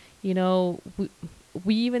 because,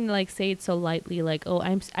 we even like say it so lightly, like, oh,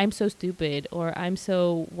 I'm so stupid, or I'm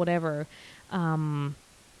so whatever.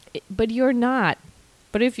 But you're not.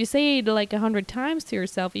 But if you say it like 100 times to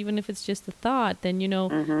yourself, even if it's just a thought, then,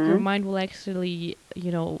 your mind will actually,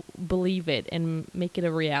 believe it and make it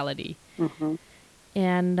a reality.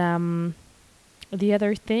 And the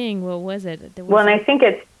other thing, what was it? Well, and I think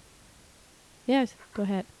it's... Yes, go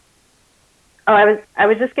ahead. Oh, I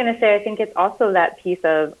was just going to say, I think it's also that piece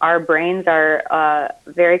of our brains are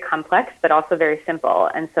very complex, but also very simple.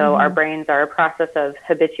 And so our brains are a process of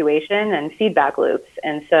habituation and feedback loops.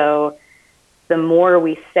 And so the more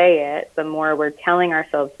we say it, the more we're telling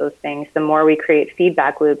ourselves those things, the more we create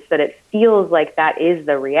feedback loops that it feels like that is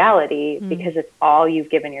the reality because it's all you've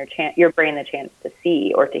given your brain the chance to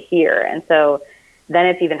see or to hear. And so then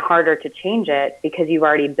it's even harder to change it because you've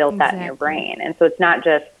already built that in your brain. And so it's not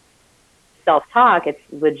just self-talk, it's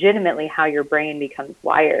legitimately how your brain becomes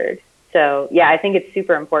wired. So yeah, I think it's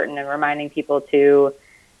super important in reminding people to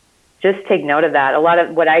just take note of that. A lot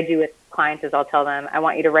of what I do with clients is I'll tell them, I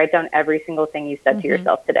want you to write down every single thing you said to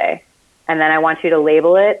yourself today. And then I want you to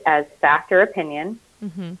label it as fact or opinion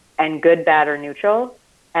and good, bad, or neutral.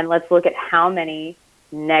 And let's look at how many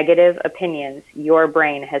negative opinions your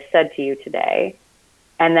brain has said to you today.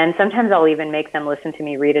 And then sometimes I'll even make them listen to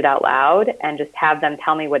me read it out loud and just have them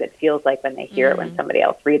tell me what it feels like when they hear it when somebody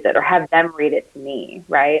else reads it, or have them read it to me,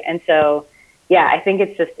 right? And so, yeah, I think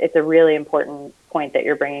it's a really important point that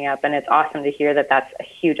you're bringing up, and it's awesome to hear that that's a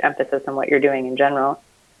huge emphasis on what you're doing in general.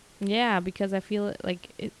 Yeah, because I feel like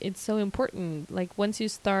it's so important. Like once you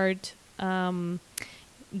start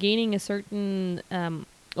gaining a certain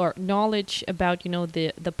or knowledge about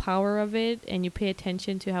the power of it, and you pay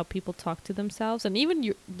attention to how people talk to themselves, and even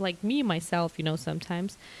you, like me myself,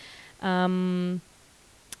 sometimes I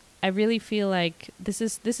really feel like this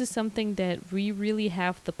is something that we really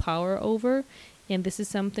have the power over, and this is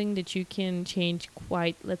something that you can change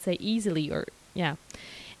quite, let's say, easily. Or yeah.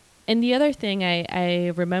 And the other thing I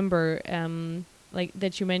remember like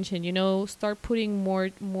that you mentioned, start putting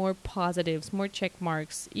more positives, more check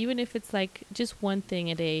marks, even if it's like just one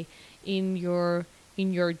thing a day in your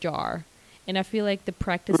jar. And I feel like the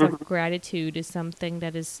practice of gratitude is something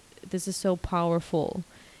this is so powerful.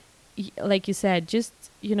 Like you said, just,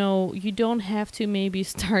 you don't have to maybe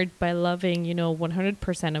start by loving,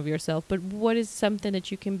 100% of yourself, but what is something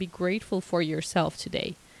that you can be grateful for yourself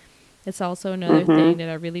today? It's also another thing that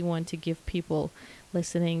I really want to give people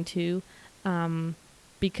listening to.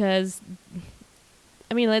 Because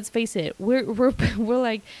I mean, let's face it, we're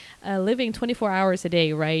like living 24 hours a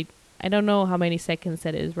day, right? I don't know how many seconds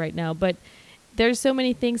that is right now, but there's so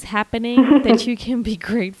many things happening that you can be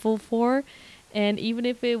grateful for. And even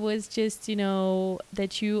if it was just,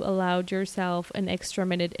 that you allowed yourself an extra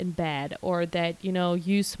minute in bed, or that,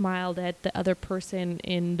 you smiled at the other person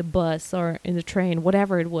in the bus or in the train,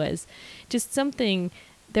 whatever it was, just something,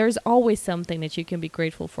 there's always something that you can be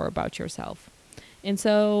grateful for about yourself. And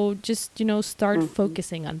so just, start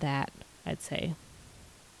focusing on that, I'd say.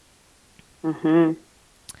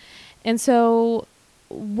 And so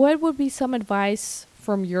what would be some advice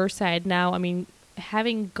from your side now? I mean,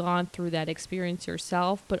 having gone through that experience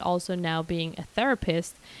yourself, but also now being a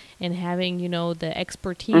therapist and having, the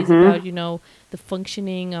expertise about, the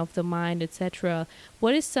functioning of the mind, etc.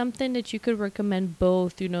 What is something that you could recommend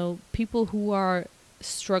both, people who are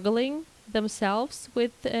struggling themselves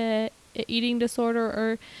with eating disorder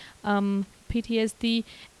or PTSD,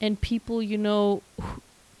 and people,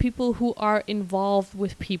 people who are involved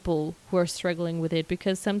with people who are struggling with it?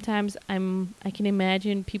 Because sometimes I can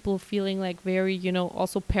imagine people feeling like very,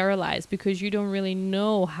 also paralyzed, because you don't really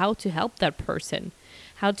know how to help that person,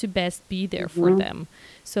 how to best be there for them.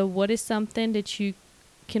 So what is something that you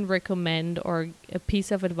can recommend, or a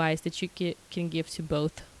piece of advice that you can give to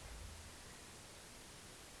both?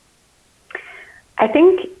 I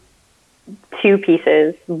think two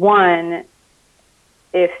pieces. One,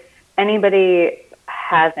 if anybody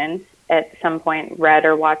hasn't at some point read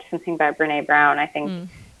or watched something by Brené Brown, I think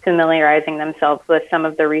familiarizing themselves with some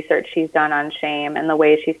of the research she's done on shame and the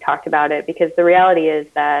way she's talked about it, because the reality is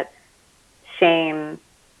that shame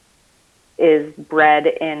is bred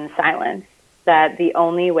in silence, that the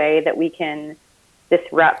only way that we can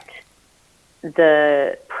disrupt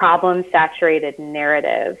the problem-saturated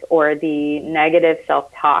narrative or the negative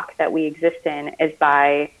self-talk that we exist in is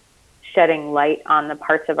by shedding light on the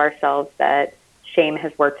parts of ourselves that shame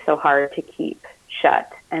has worked so hard to keep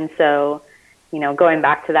shut. And so, going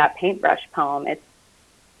back to that paintbrush poem, it's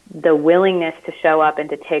the willingness to show up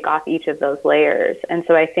and to take off each of those layers. And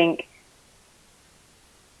so I think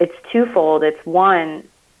it's twofold. It's one,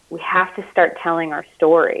 we have to start telling our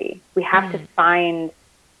story. We have to find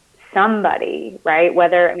somebody, right?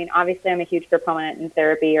 Whether, I mean, obviously I'm a huge proponent in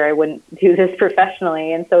therapy, or I wouldn't do this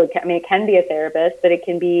professionally. And so it can be a therapist, but it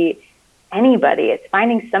can be anybody. It's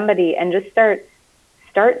finding somebody and just start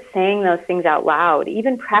saying those things out loud.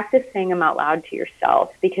 Even practice saying them out loud to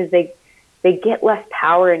yourself, because they get less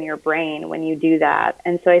power in your brain when you do that.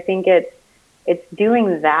 And so I think it's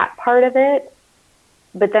doing that part of it.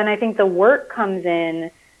 But then I think the work comes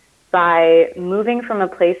in by moving from a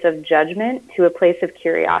place of judgment to a place of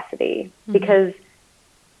curiosity, because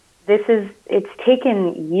it's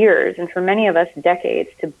taken years, and for many of us decades,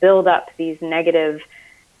 to build up these negative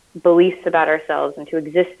beliefs about ourselves and to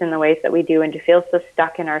exist in the ways that we do and to feel so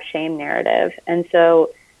stuck in our shame narrative. And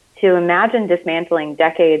so to imagine dismantling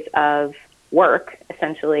decades of work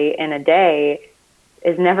essentially in a day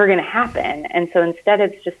is never going to happen. And so instead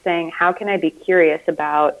it's just saying, how can I be curious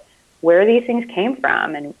about where these things came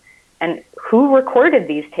from, and who recorded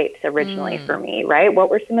these tapes originally for me, right? What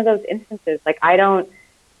were some of those instances? Like, I don't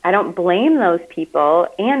blame those people,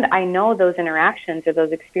 and I know those interactions or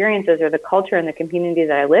those experiences or the culture and the community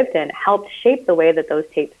that I lived in helped shape the way that those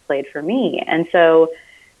tapes played for me. And so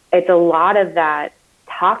it's a lot of that,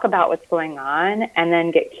 talk about what's going on and then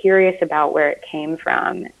get curious about where it came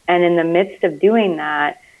from. And in the midst of doing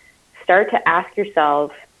that, start to ask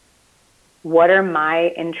yourself, what are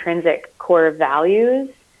my intrinsic core values?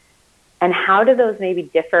 And how do those maybe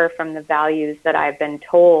differ from the values that I've been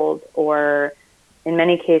told, or in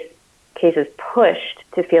many cases pushed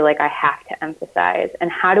to feel like I have to emphasize?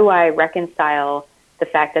 And how do I reconcile the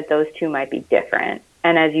fact that those two might be different?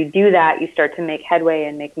 And as you do that, you start to make headway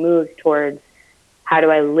and make moves towards, how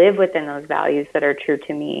do I live within those values that are true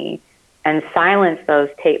to me, and silence those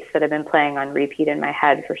tapes that have been playing on repeat in my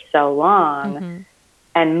head for so long,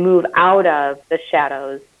 and move out of the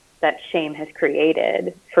shadows that shame has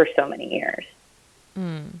created for so many years.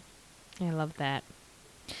 I love that.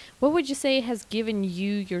 What would you say has given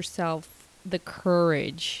you yourself the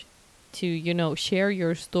courage to, share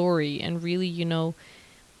your story and really,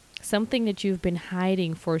 something that you've been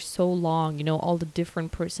hiding for so long, all the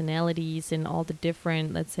different personalities and all the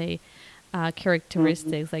different, let's say,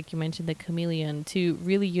 characteristics, like you mentioned, the chameleon, to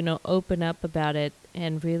really, open up about it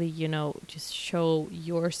and really, just show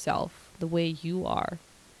yourself the way you are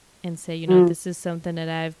and say, this is something that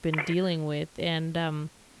I've been dealing with. And,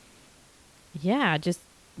 just,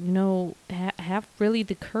 have really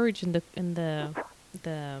the courage and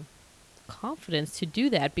the confidence to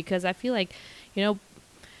do that, because I feel like, a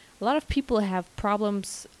lot of people have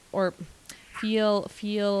problems or feel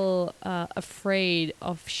afraid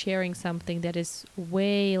of sharing something that is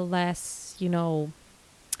way less,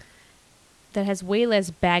 that has way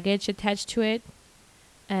less baggage attached to it,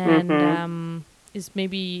 and is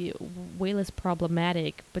maybe way less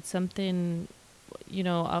problematic, but something,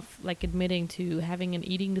 of like admitting to having an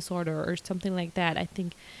eating disorder or something like that, I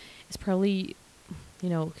think is probably,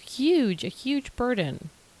 a huge burden.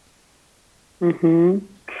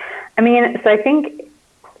 I mean, so I think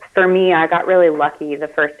for me, I got really lucky the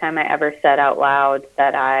first time I ever said out loud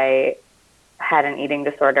that I had an eating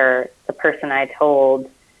disorder. The person I told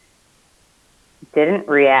didn't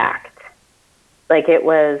react. Like, it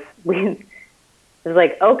was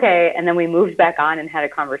like, okay, and then we moved back on and had a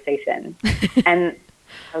conversation. And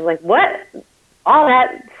I was like, what? All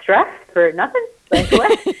that stress for nothing? Like,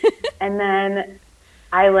 what? And then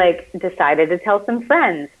I decided to tell some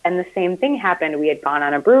friends, and the same thing happened. We had gone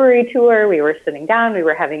on a brewery tour. We were sitting down, we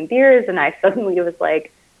were having beers, and I suddenly was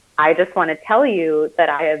like, I just want to tell you that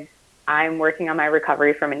I'm working on my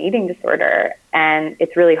recovery from an eating disorder, and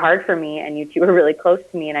it's really hard for me, and you two are really close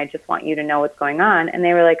to me, and I just want you to know what's going on. And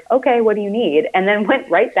they were like, okay, what do you need? And then went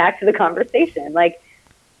right back to the conversation. Like,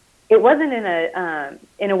 it wasn't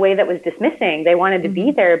in a way that was dismissing. They wanted to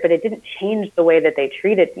be there, but it didn't change the way that they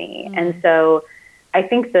treated me. And so I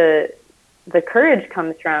think the courage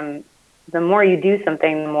comes from the more you do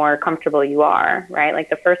something, the more comfortable you are, right? Like,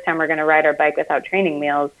 the first time we're going to ride our bike without training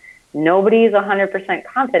wheels, nobody's 100%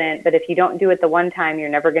 confident, but if you don't do it the one time, you're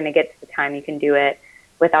never going to get to the time you can do it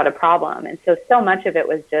without a problem. And so much of it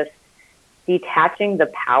was just detaching the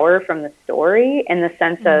power from the story, in the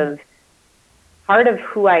sense of part of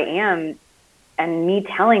who I am, and me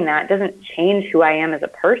telling that doesn't change who I am as a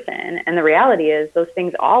person. And the reality is those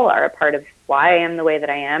things all are a part of why I am the way that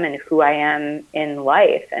I am and who I am in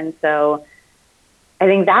life. And so I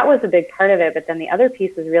think that was a big part of it. But then the other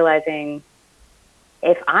piece was realizing,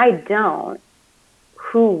 if I don't,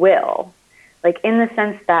 who will? Like, in the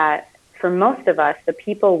sense that for most of us, the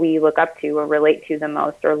people we look up to or relate to the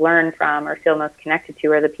most or learn from or feel most connected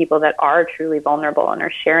to are the people that are truly vulnerable and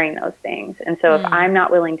are sharing those things. And so if I'm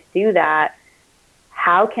not willing to do that,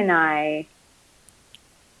 how can I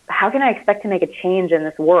how can I expect to make a change in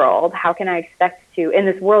this world? How can I expect to, in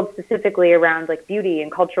this world specifically around like beauty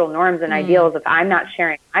and cultural norms and ideals, if I'm not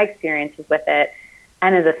sharing my experiences with it?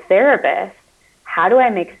 And as a therapist, how do I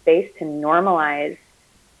make space to normalize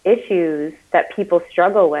issues that people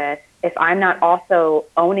struggle with if I'm not also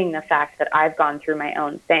owning the fact that I've gone through my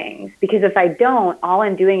own things? Because if I don't, all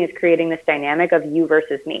I'm doing is creating this dynamic of you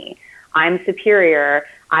versus me. I'm superior.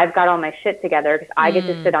 I've got all my shit together because I get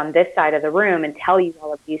to sit on this side of the room and tell you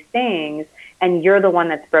all of these things, and you're the one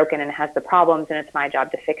that's broken and has the problems, and it's my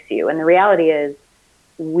job to fix you. And the reality is,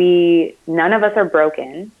 none of us are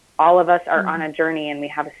broken. All of us are on a journey, and we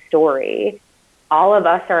have a story. All of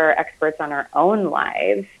us are experts on our own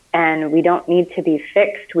lives, and we don't need to be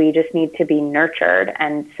fixed. We just need to be nurtured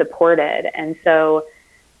and supported. And so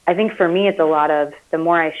I think for me, it's a lot of the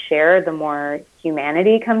more I share, the more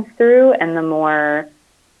humanity comes through and the more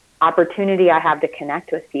opportunity I have to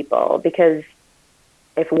connect with people. Because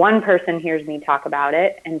if one person hears me talk about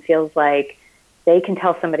it and feels like they can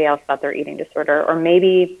tell somebody else about their eating disorder, or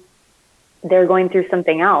maybe they're going through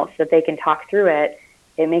something else that they can talk through it,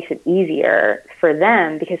 it makes it easier for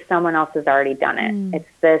them because someone else has already done it.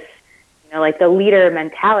 It's this, like the leader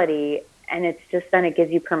mentality, and it's just then it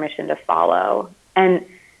gives you permission to follow. And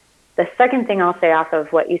the second thing I'll say off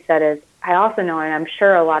of what you said is I also know, and I'm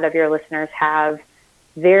sure a lot of your listeners have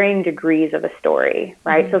varying degrees of a story,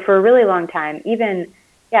 right? So for a really long time, even,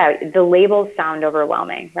 the labels sound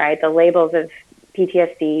overwhelming, right? The labels of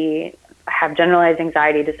PTSD, have generalized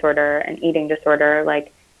anxiety disorder and eating disorder,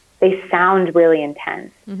 like they sound really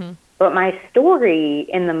intense. But my story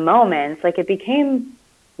in the moments, like it became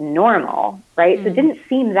normal, right? So it didn't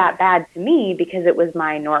seem that bad to me because it was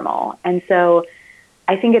my normal. And so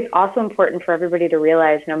I think it's also important for everybody to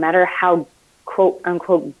realize no matter how quote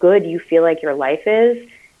unquote good you feel like your life is,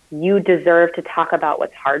 you deserve to talk about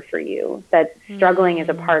what's hard for you, that struggling is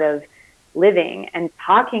a part of living, and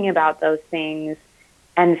talking about those things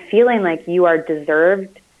and feeling like you are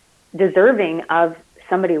deserving of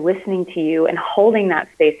somebody listening to you and holding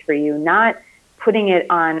that space for you, not putting it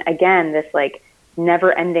on, again, this like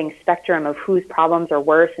never ending spectrum of whose problems are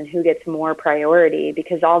worse and who gets more priority,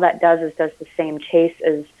 because all that does the same chase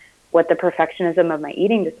as what the perfectionism of my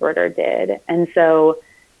eating disorder did. And so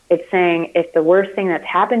it's saying if the worst thing that's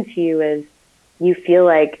happened to you is you feel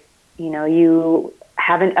like, you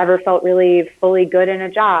haven't ever felt really fully good in a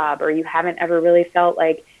job, or you haven't ever really felt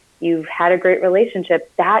like you've had a great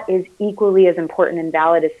relationship, that is equally as important and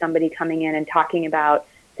valid as somebody coming in and talking about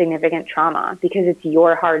significant trauma, because it's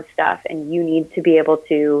your hard stuff and you need to be able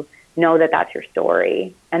to know that that's your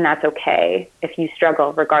story, and that's okay if you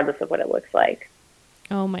struggle regardless of what it looks like.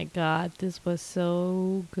 Oh my God, this was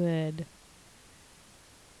so good.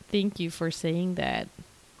 Thank you for saying that.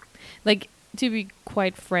 Like, to be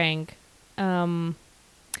quite frank, I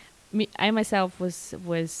myself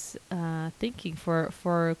was thinking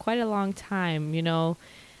for quite a long time,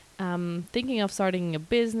 thinking of starting a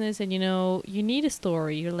business, and you need a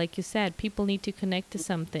story. You're like you said, people need to connect to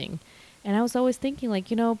something, and I was always thinking like,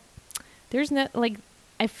 there's not like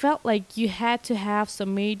I felt like you had to have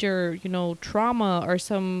some major, trauma or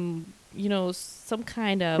some, some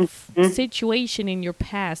kind of situation in your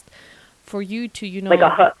past for you to, like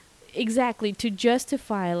a hook. Exactly, to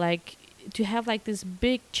justify, like, to have like this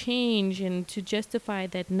big change and to justify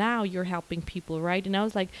that now you're helping people, right? And I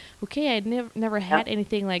was like, okay, I'd never had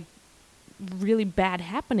anything like really bad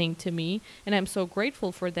happening to me, and I'm so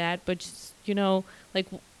grateful for that. But just, like,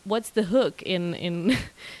 what's the hook in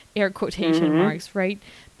air quotation marks, right?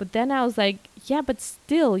 But then I was like, yeah, but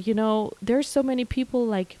still, there's so many people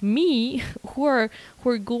like me who are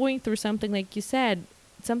going through something, like you said,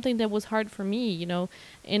 something that was hard for me,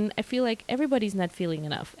 and I feel like everybody's not feeling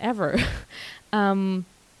enough ever.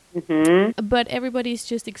 But everybody's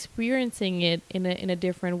just experiencing it in a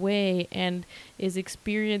different way, and is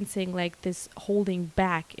experiencing like this holding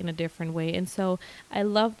back in a different way. And so I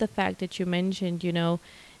love the fact that you mentioned, no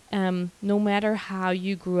matter how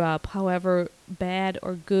you grew up, however bad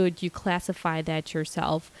or good you classify that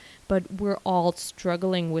yourself, but we're all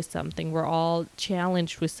struggling with something. We're all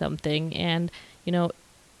challenged with something. And,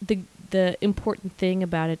 the important thing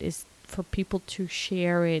about it is for people to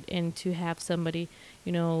share it and to have somebody,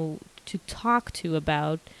 to talk to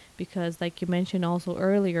about, because like you mentioned also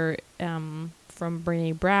earlier, from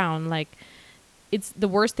Brené Brown, like, it's the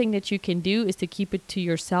worst thing that you can do is to keep it to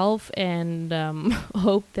yourself and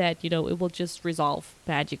hope that, it will just resolve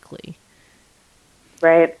magically.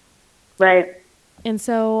 Right. And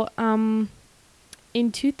so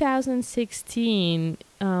in 2016,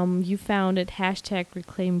 you founded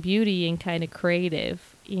 #ReclaimBeauty and Kinda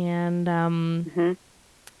Creative. And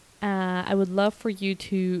I would love for you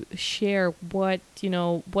to share what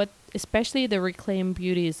especially the Reclaim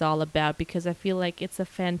Beauty is all about, because I feel like it's a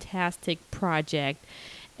fantastic project.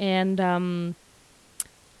 And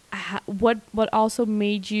what also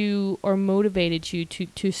made you or motivated you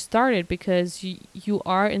to start it, because you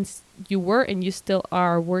were and you still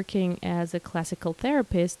are working as a classical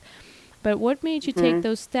therapist, but what made you take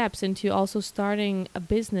those steps into also starting a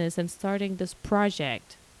business and starting this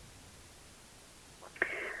project?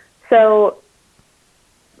 So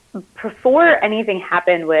before anything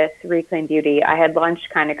happened with Reclaim Beauty, I had launched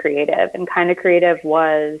Kinda Creative, and Kinda Creative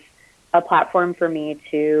was a platform for me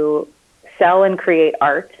to sell and create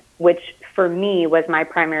art, which for me was my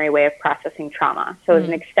primary way of processing trauma. So it was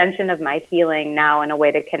an extension of my healing now and a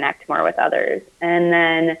way to connect more with others. And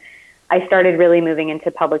then I started really moving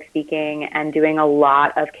into public speaking and doing a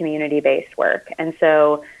lot of community-based work. And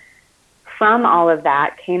so from all of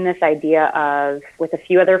that came this idea of, with a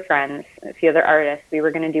few other friends, a few other artists, we were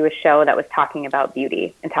going to do a show that was talking about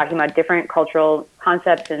beauty and talking about different cultural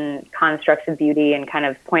concepts and constructs of beauty and kind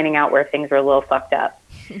of pointing out where things were a little fucked up.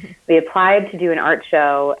 We applied to do an art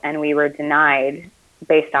show and we were denied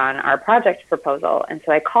based on our project proposal. And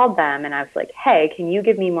so I called them and I was like, hey, can you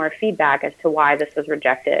give me more feedback as to why this was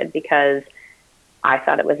rejected? Because I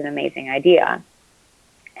thought it was an amazing idea.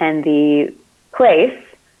 And the place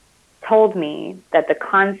told me that the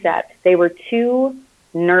concept, they were too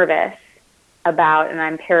nervous about, and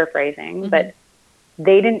I'm paraphrasing, but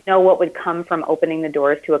they didn't know what would come from opening the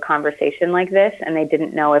doors to a conversation like this, and they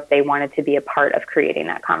didn't know if they wanted to be a part of creating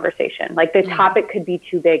that conversation. Like the topic could be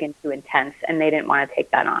too big and too intense, and they didn't want to take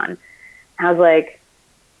that on. I was like,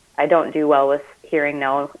 I don't do well with hearing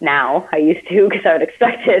no now. I used to because I would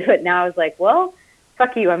expect it, but now I was like, well,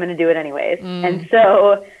 fuck you, I'm going to do it anyways. And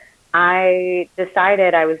so I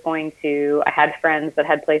decided I had friends that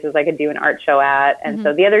had places I could do an art show at. And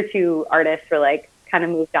so the other two artists were like, kind of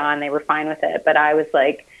moved on. They were fine with it. But I was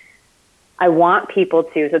like, I want people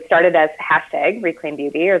to, so it started as hashtag Reclaim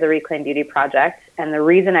Beauty or the Reclaim Beauty Project. And the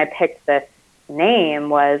reason I picked this name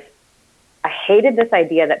was I hated this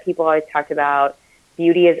idea that people always talked about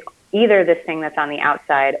beauty is either this thing that's on the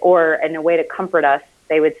outside, or in a way to comfort us,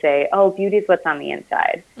 they would say, oh, beauty is what's on the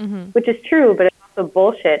inside, which is true, but also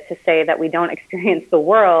bullshit to say that we don't experience the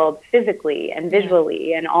world physically and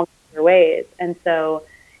visually and all other ways. And so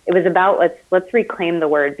it was about let's reclaim the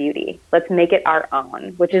word beauty. Let's make it our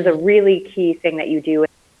own, which is a really key thing that you do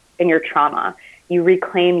in your trauma. You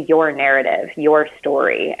reclaim your narrative, your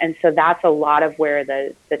story. And so that's a lot of where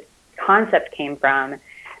the concept came from.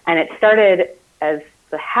 And it started as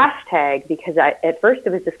the hashtag because at first it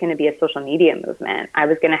was just going to be a social media movement. I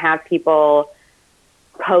was going to have people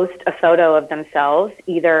post a photo of themselves,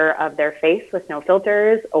 either of their face with no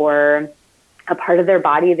filters or a part of their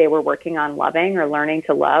body they were working on loving or learning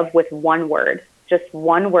to love, with one word, just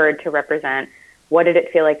one word to represent what did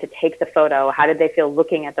it feel like to take the photo, how did they feel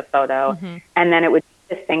looking at the photo, and then it would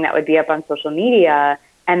be this thing that would be up on social media,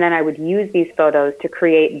 and then I would use these photos to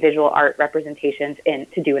create visual art representations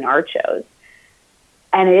to do in art shows.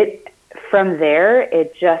 And from there,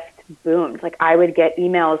 it just boomed. Like I would get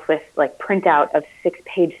emails with like printout of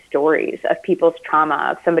 6-page stories of people's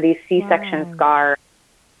trauma, of somebody's C-section scar,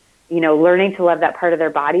 learning to love that part of their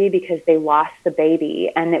body because they lost the baby.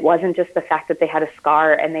 And it wasn't just the fact that they had a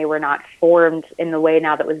scar and they were not formed in the way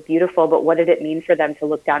now that was beautiful, but what did it mean for them to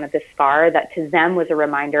look down at this scar that to them was a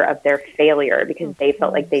reminder of their failure because they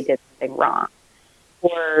felt like they did something wrong.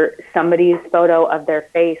 Or somebody's photo of their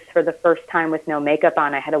face for the first time with no makeup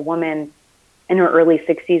on. I had a woman in her early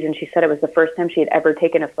 60s, and she said it was the first time she had ever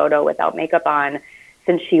taken a photo without makeup on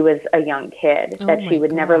since she was a young kid, that she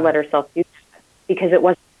would never let herself do that because it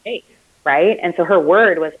wasn't safe, right? And so her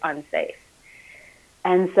word was unsafe.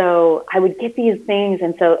 And so I would get these things,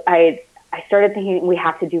 and so I started thinking, we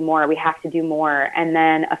have to do more. And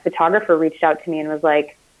then a photographer reached out to me and was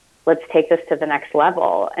like, let's take this to the next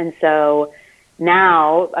level. And so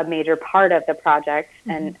now a major part of the project,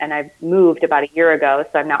 and I've moved about a year ago,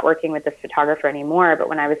 so I'm not working with this photographer anymore, but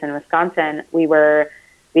when I was in Wisconsin, we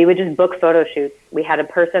would just book photo shoots. We had a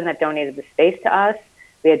person that donated the space to us.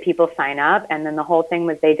 We had people sign up, and then the whole thing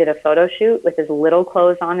was they did a photo shoot with as little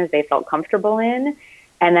clothes on as they felt comfortable in,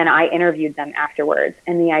 and then I interviewed them afterwards.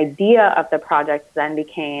 And the idea of the project then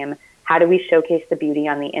became, how do we showcase the beauty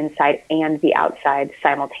on the inside and the outside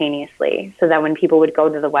simultaneously, so that when people would go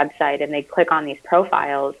to the website and they click on these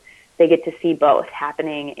profiles, they get to see both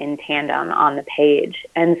happening in tandem on the page.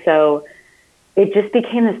 And so it just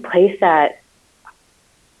became this place that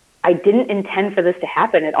I didn't intend for this to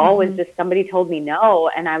happen. It all was just somebody told me no.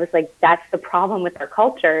 And I was like, that's the problem with our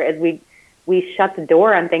culture, is we shut the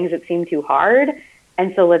door on things that seem too hard.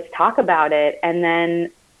 And so let's talk about it. And then,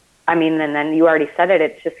 and then you already said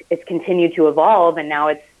it, it's continued to evolve. And now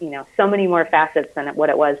it's, so many more facets than what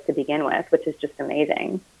it was to begin with, which is just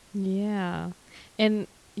amazing. Yeah. And,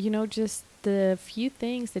 just the few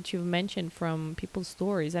things that you've mentioned from people's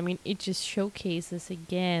stories, it just showcases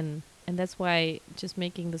again. And that's why just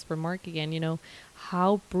making this remark again,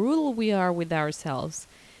 how brutal we are with ourselves.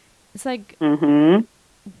 It's like to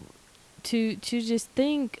just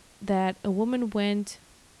think that a woman went,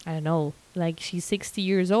 I don't know, like she's 60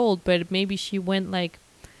 years old, but maybe she went like,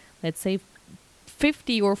 let's say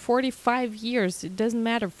 50 or 45 years. It doesn't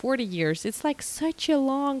matter, 40 years. It's like such a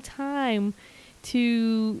long time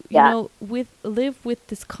to, live with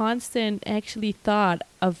this constant actually thought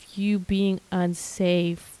of you being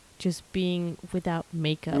unsafe, just being without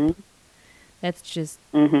makeup. That's just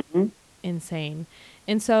insane.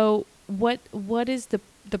 And so what is the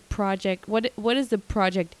project, what is the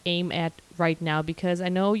project aim at right now? Because I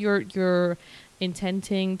know you're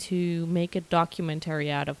intending to make a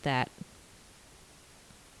documentary out of that.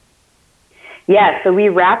 Yeah, so we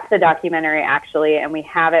wrapped the documentary actually, and we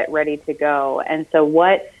have it ready to go. And so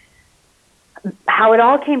how it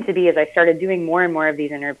all came to be is I started doing more and more of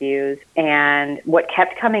these interviews, and what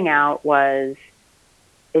kept coming out was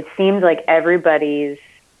it seemed like everybody's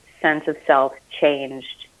sense of self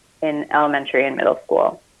changed in elementary and middle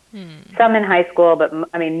school. Some in high school, but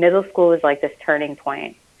middle school was like this turning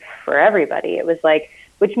point for everybody. It was like,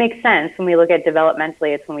 which makes sense when we look at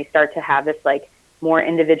developmentally, it's when we start to have this like more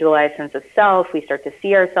individualized sense of self. We start to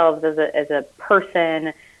see ourselves as a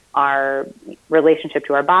person, our relationship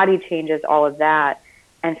to our body changes, all of that.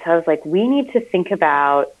 And so I was like, we need to think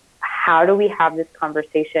about how do we have this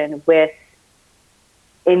conversation with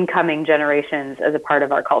incoming generations as a part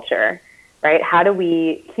of our culture, right? How do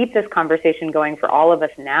we keep this conversation going for all of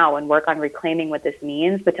us now and work on reclaiming what this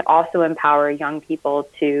means, but to also empower young people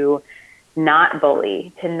to not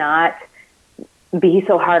bully, to not be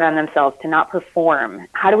so hard on themselves, to not perform?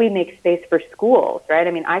 How do we make space for schools, right?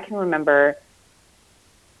 I can remember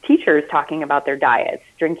teachers talking about their diets,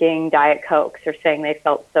 drinking Diet Cokes, or saying they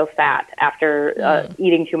felt so fat after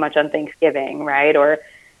eating too much on Thanksgiving, right? Or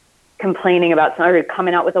complaining about somebody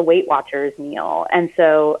coming out with a Weight Watchers meal. And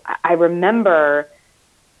so I remember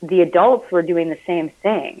the adults were doing the same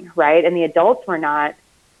thing, right? And the adults were not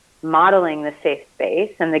modeling the safe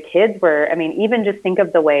space, and the kids were, even just think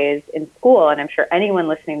of the ways in school, and I'm sure anyone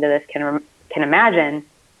listening to this can imagine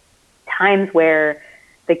times where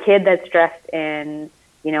the kid that's dressed in,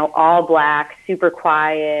 all black, super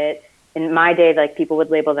quiet. In my day, like people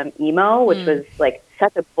would label them emo, which was like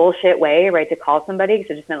such a bullshit way, right, to call somebody,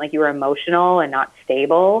 because it just meant like you were emotional and not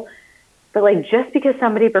stable. But like just because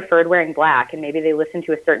somebody preferred wearing black and maybe they listened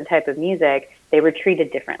to a certain type of music, they were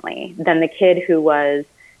treated differently than the kid who was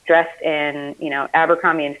dressed in,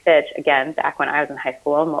 Abercrombie and Fitch, again, back when I was in high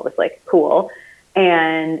school and what was like cool.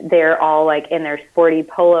 And they're all like in their sporty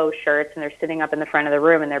polo shirts and they're sitting up in the front of the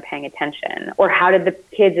room and they're paying attention. Or how did the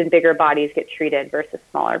kids in bigger bodies get treated versus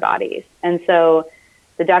smaller bodies? And so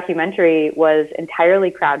the documentary was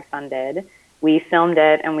entirely crowdfunded. We filmed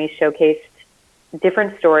it and we showcased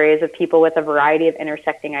different stories of people with a variety of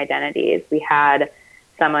intersecting identities. We had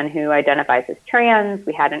someone who identifies as trans.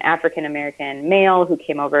 We had an African-American male who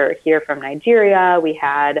came over here from Nigeria. We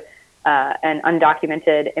had an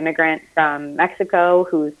undocumented immigrant from Mexico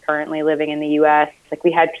who's currently living in the U.S. Like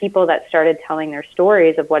we had people that started telling their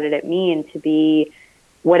stories of what did it mean to be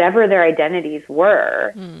whatever their identities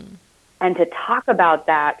were, and to talk about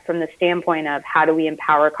that from the standpoint of how do we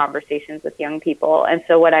empower conversations with young people. And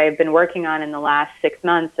so what I've been working on in the last 6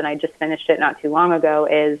 months, and I just finished it not too long ago,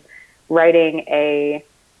 is writing a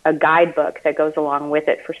guidebook that goes along with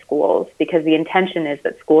it for schools, because the intention is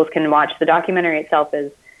that schools can watch. The documentary itself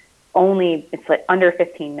is it's like under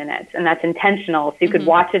 15 minutes, and that's intentional. So you could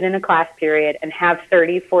watch it in a class period and have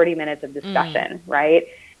 30, 40 minutes of discussion, right?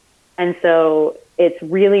 And so it's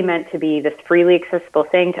really meant to be this freely accessible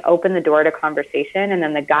thing to open the door to conversation, and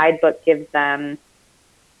then the guidebook gives them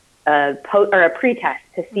a pretest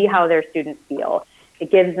to see how their students feel. It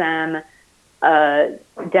gives them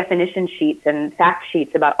definition sheets and fact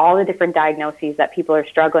sheets about all the different diagnoses that people are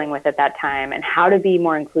struggling with at that time and how to be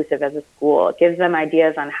more inclusive as a school. It gives them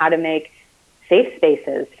ideas on how to make safe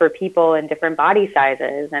spaces for people in different body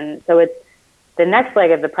sizes. And so it's the next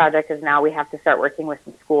leg of the project is now we have to start working with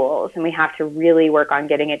some schools, and we have to really work on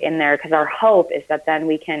getting it in there, because our hope is that then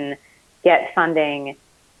we can get funding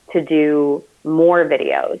to do more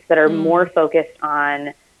videos that are more focused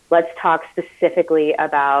on, let's talk specifically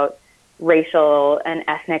about racial and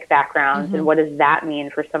ethnic backgrounds and what does that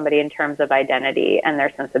mean for somebody in terms of identity and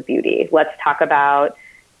their sense of beauty. Let's talk about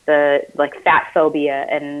the like fat phobia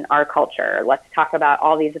in our culture. Let's talk about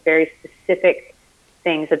all these very specific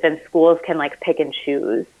things that then schools can like pick and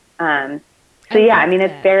choose. So yeah, I mean,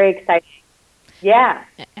 it's very exciting. Yeah.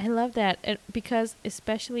 I love that because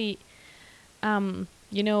especially,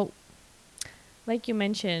 you know, like you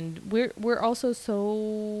mentioned, we're also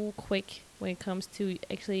so quick when it comes to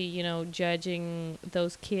actually, you know, judging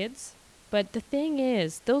those kids. But the thing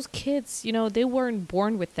is, those kids, you know, they weren't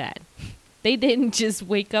born with that. They didn't just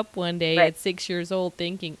wake up one day Right. at 6 years old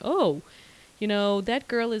thinking, oh, you know, that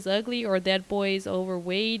girl is ugly or that boy is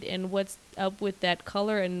overweight and what's up with that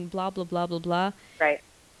color and blah, blah, blah, blah, blah. Right.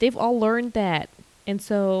 They've all learned that. And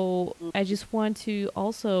so Mm-hmm. I just want to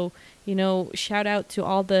also, you know, shout out to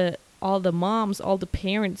all the moms, all the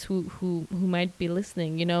parents who might be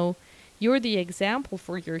listening. You know, you're the example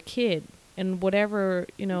for your kid, and whatever,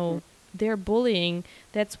 you know, they're bullying,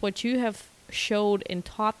 that's what you have showed and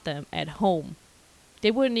taught them at home.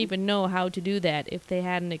 They wouldn't even know how to do that if they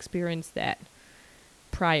hadn't experienced that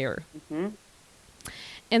prior. Mm-hmm.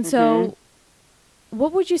 And so,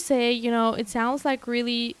 what would you say? You know, it sounds like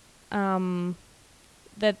really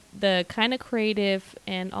that the kind of creative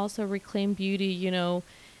and also reclaim beauty, you know,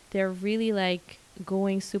 they're really like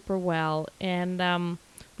going super well. And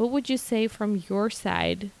what would you say from your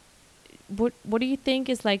side? What do you think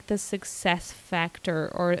is like the success factor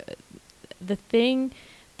or the thing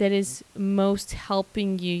that is most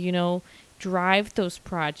helping you, you know, drive those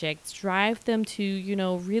projects, drive them to, you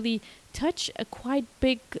know, really touch a quite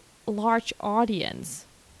big, large audience?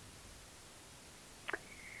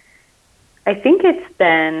 I think it's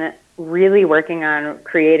been really working on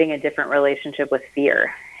creating a different relationship with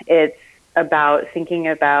fear. It's about thinking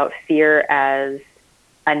about fear as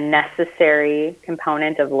a necessary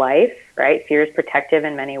component of life, right? Fear is protective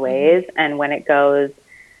in many ways. And when it goes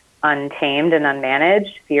untamed and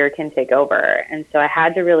unmanaged, fear can take over. And so I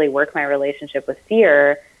had to really work my relationship with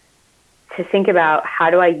fear to think about how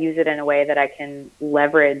do I use it in a way that I can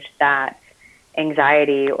leverage that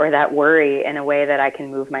anxiety or that worry in a way that I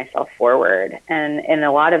can move myself forward. And in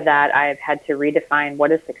a lot of that, I've had to redefine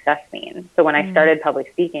what does success mean. So when I started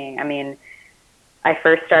public speaking, I mean, I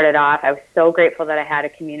first started off, I was so grateful that I had a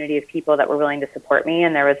community of people that were willing to support me.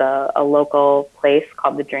 And there was a local place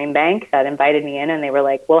called the Dream Bank that invited me in, and they were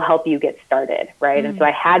like, we'll help you get started, right? And so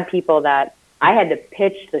I had people that I had to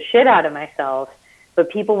pitch the shit out of myself,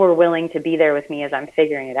 but people were willing to be there with me as I'm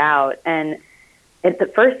figuring it out. And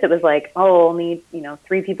at first it was like, oh, only,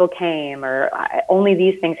 3 people came, or only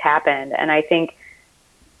these things happened. And I think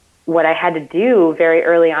what I had to do very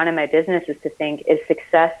early on in my business is to think, is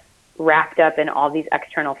success wrapped up in all these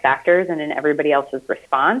external factors and in everybody else's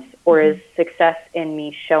response? Or is success in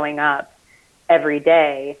me showing up every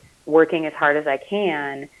day, working as hard as I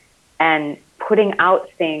can, and putting out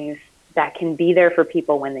things that can be there for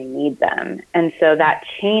people when they need them? And so that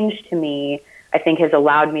change to me, I think, has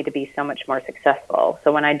allowed me to be so much more successful.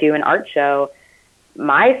 So when I do an art show,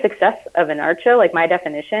 my success of an art show, like my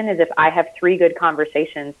definition is if I have 3 good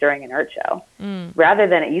conversations during an art show, rather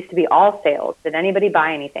than it used to be all sales. Did anybody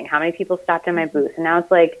buy anything? How many people stopped in my booth? And now it's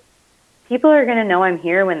like, people are going to know I'm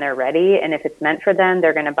here when they're ready. And if it's meant for them,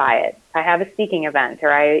 they're going to buy it. I have a speaking event,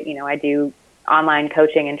 or I do online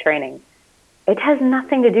coaching and training. It has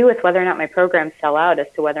nothing to do with whether or not my programs sell out as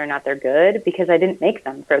to whether or not they're good, because I didn't make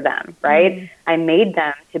them for them, right? I made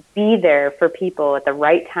them to be there for people at the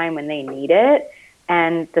right time when they need it.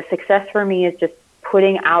 And the success for me is just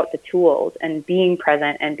putting out the tools and being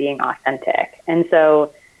present and being authentic. And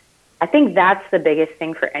so I think that's the biggest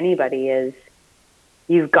thing for anybody is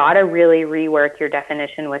you've got to really rework your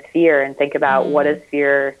definition with fear and think about what is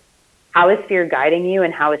fear, how is fear guiding you,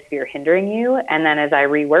 and how is fear hindering you? And then as I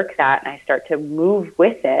rework that and I start to move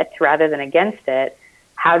with it rather than against it,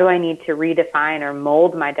 how do I need to redefine or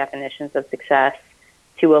mold my definitions of success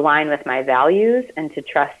to align with my values and to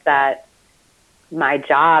trust that my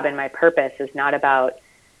job and my purpose is not about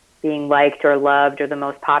being liked or loved or the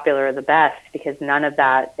most popular or the best, because none of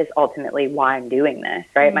that is ultimately why I'm doing this,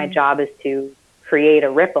 right? My job is to create a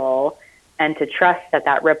ripple and to trust that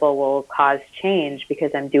that ripple will cause change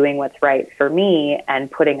because I'm doing what's right for me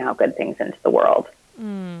and putting out good things into the world.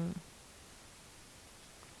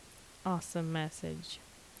 Awesome message.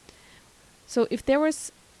 So if there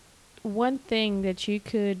was one thing that you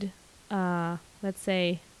could, let's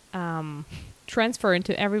say, transfer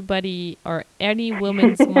into everybody or any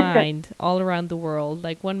woman's mind all around the world,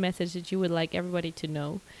 like one message that you would like everybody to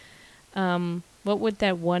know, what would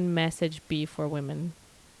that one message be for women?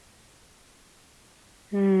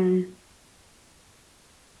 I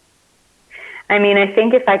mean, I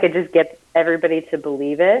think if I could just get everybody to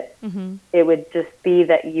believe it, it would just be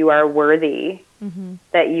that you are worthy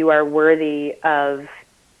that you are worthy of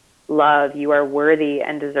love, you are worthy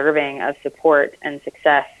and deserving of support and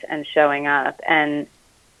success and showing up, and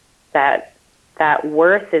that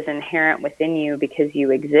worth is inherent within you because you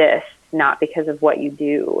exist, not because of what you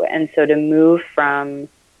do. And so to move from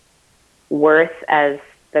worth as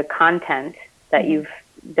the content that you've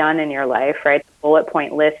done in your life, right, the bullet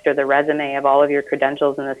point list or the resume of all of your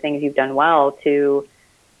credentials and the things you've done well, to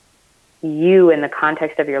you in the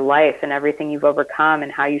context of your life and everything you've overcome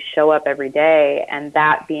and how you show up every day, and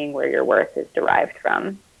that being where your worth is derived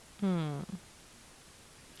from.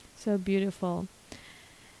 So beautiful.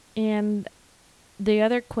 And the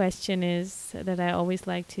other question is that I always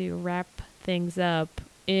like to wrap things up.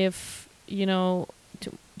 If,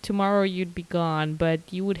 tomorrow you'd be gone, but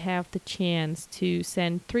you would have the chance to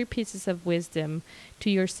send 3 pieces of wisdom to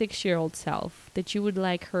your 6-year-old self that you would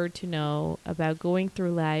like her to know about going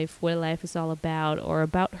through life, what life is all about, or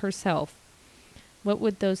about herself, what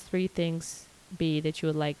would those 3 things be that you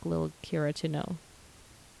would like little Kira to know?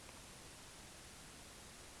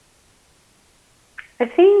 I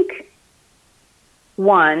think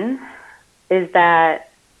one is that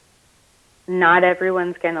not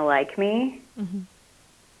everyone's going to like me.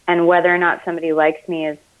 And whether or not somebody likes me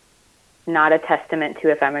is not a testament to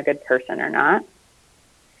if I'm a good person or not.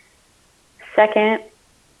 Second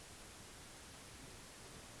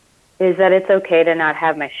is that it's okay to not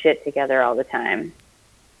have my shit together all the time.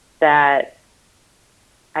 That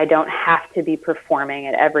I don't have to be performing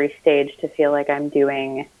at every stage to feel like I'm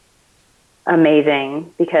doing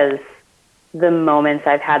amazing, because the moments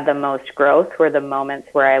I've had the most growth were the moments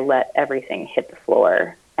where I let everything hit the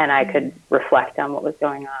floor and I could reflect on what was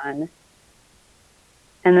going on.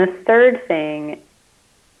 And the third thing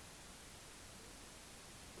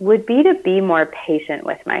would be to be more patient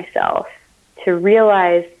with myself, to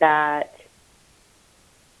realize that,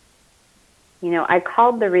 I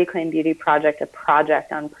called the Reclaim Beauty Project a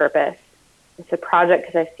project on purpose. It's a project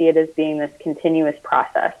because I see it as being this continuous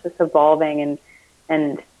process, this evolving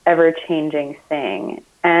and ever-changing thing.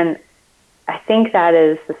 And I think that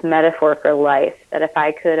is this metaphor for life, that if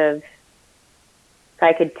I could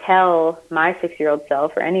tell my 6-year-old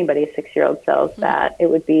self, or anybody's 6-year-old self, that it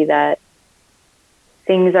would be that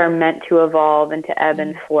things are meant to evolve and to ebb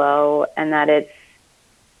and flow, and that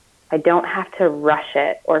I don't have to rush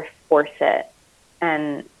it or force it.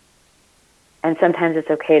 And sometimes it's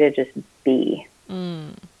okay to just be.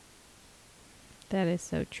 That is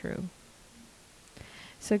so true.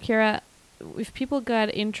 So Kira, if people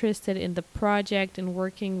got interested in the project and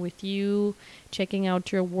working with you, checking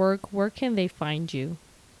out your work, where can they find you?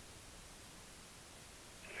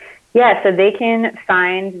 Yeah, so they can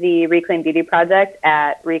find the Reclaim Beauty Project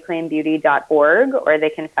at reclaimbeauty.org, or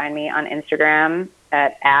they can find me on Instagram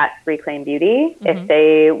at Reclaim Beauty. If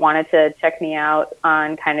they wanted to check me out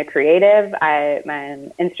on Kinda Creative, I'm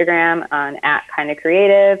on Instagram on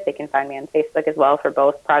 @KindaCreative. They can find me on Facebook as well for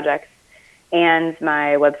both projects. And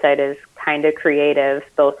my website is Kinda Creative,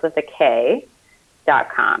 both with a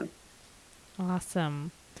K.com.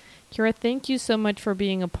 Awesome. Kira, thank you so much for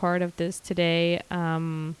being a part of this today.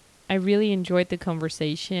 I really enjoyed the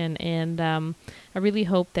conversation, and I really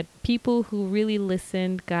hope that people who really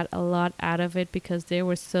listened got a lot out of it, because there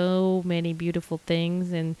were so many beautiful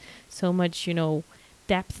things and so much,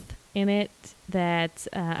 depth in it that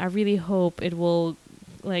I really hope it will,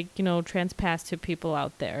 transpass to people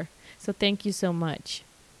out there. So thank you so much.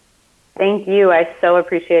 Thank you. I so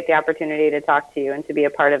appreciate the opportunity to talk to you and to be a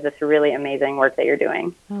part of this really amazing work that you're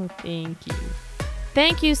doing. Oh, thank you.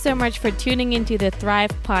 Thank you so much for tuning into the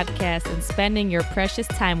Thrive podcast and spending your precious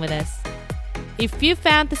time with us. If you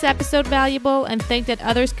found this episode valuable and think that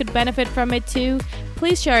others could benefit from it too,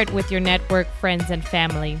 please share it with your network, friends, and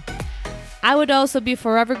family. I would also be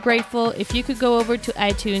forever grateful if you could go over to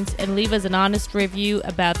iTunes and leave us an honest review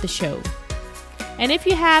about the show. And if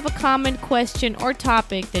you have a comment, question, or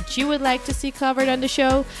topic that you would like to see covered on the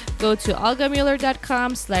show, go to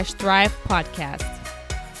olgamuller.com/Thrive podcast.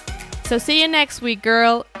 So see you next week,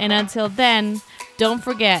 girl. And until then, don't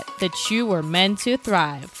forget that you were meant to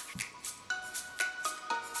thrive.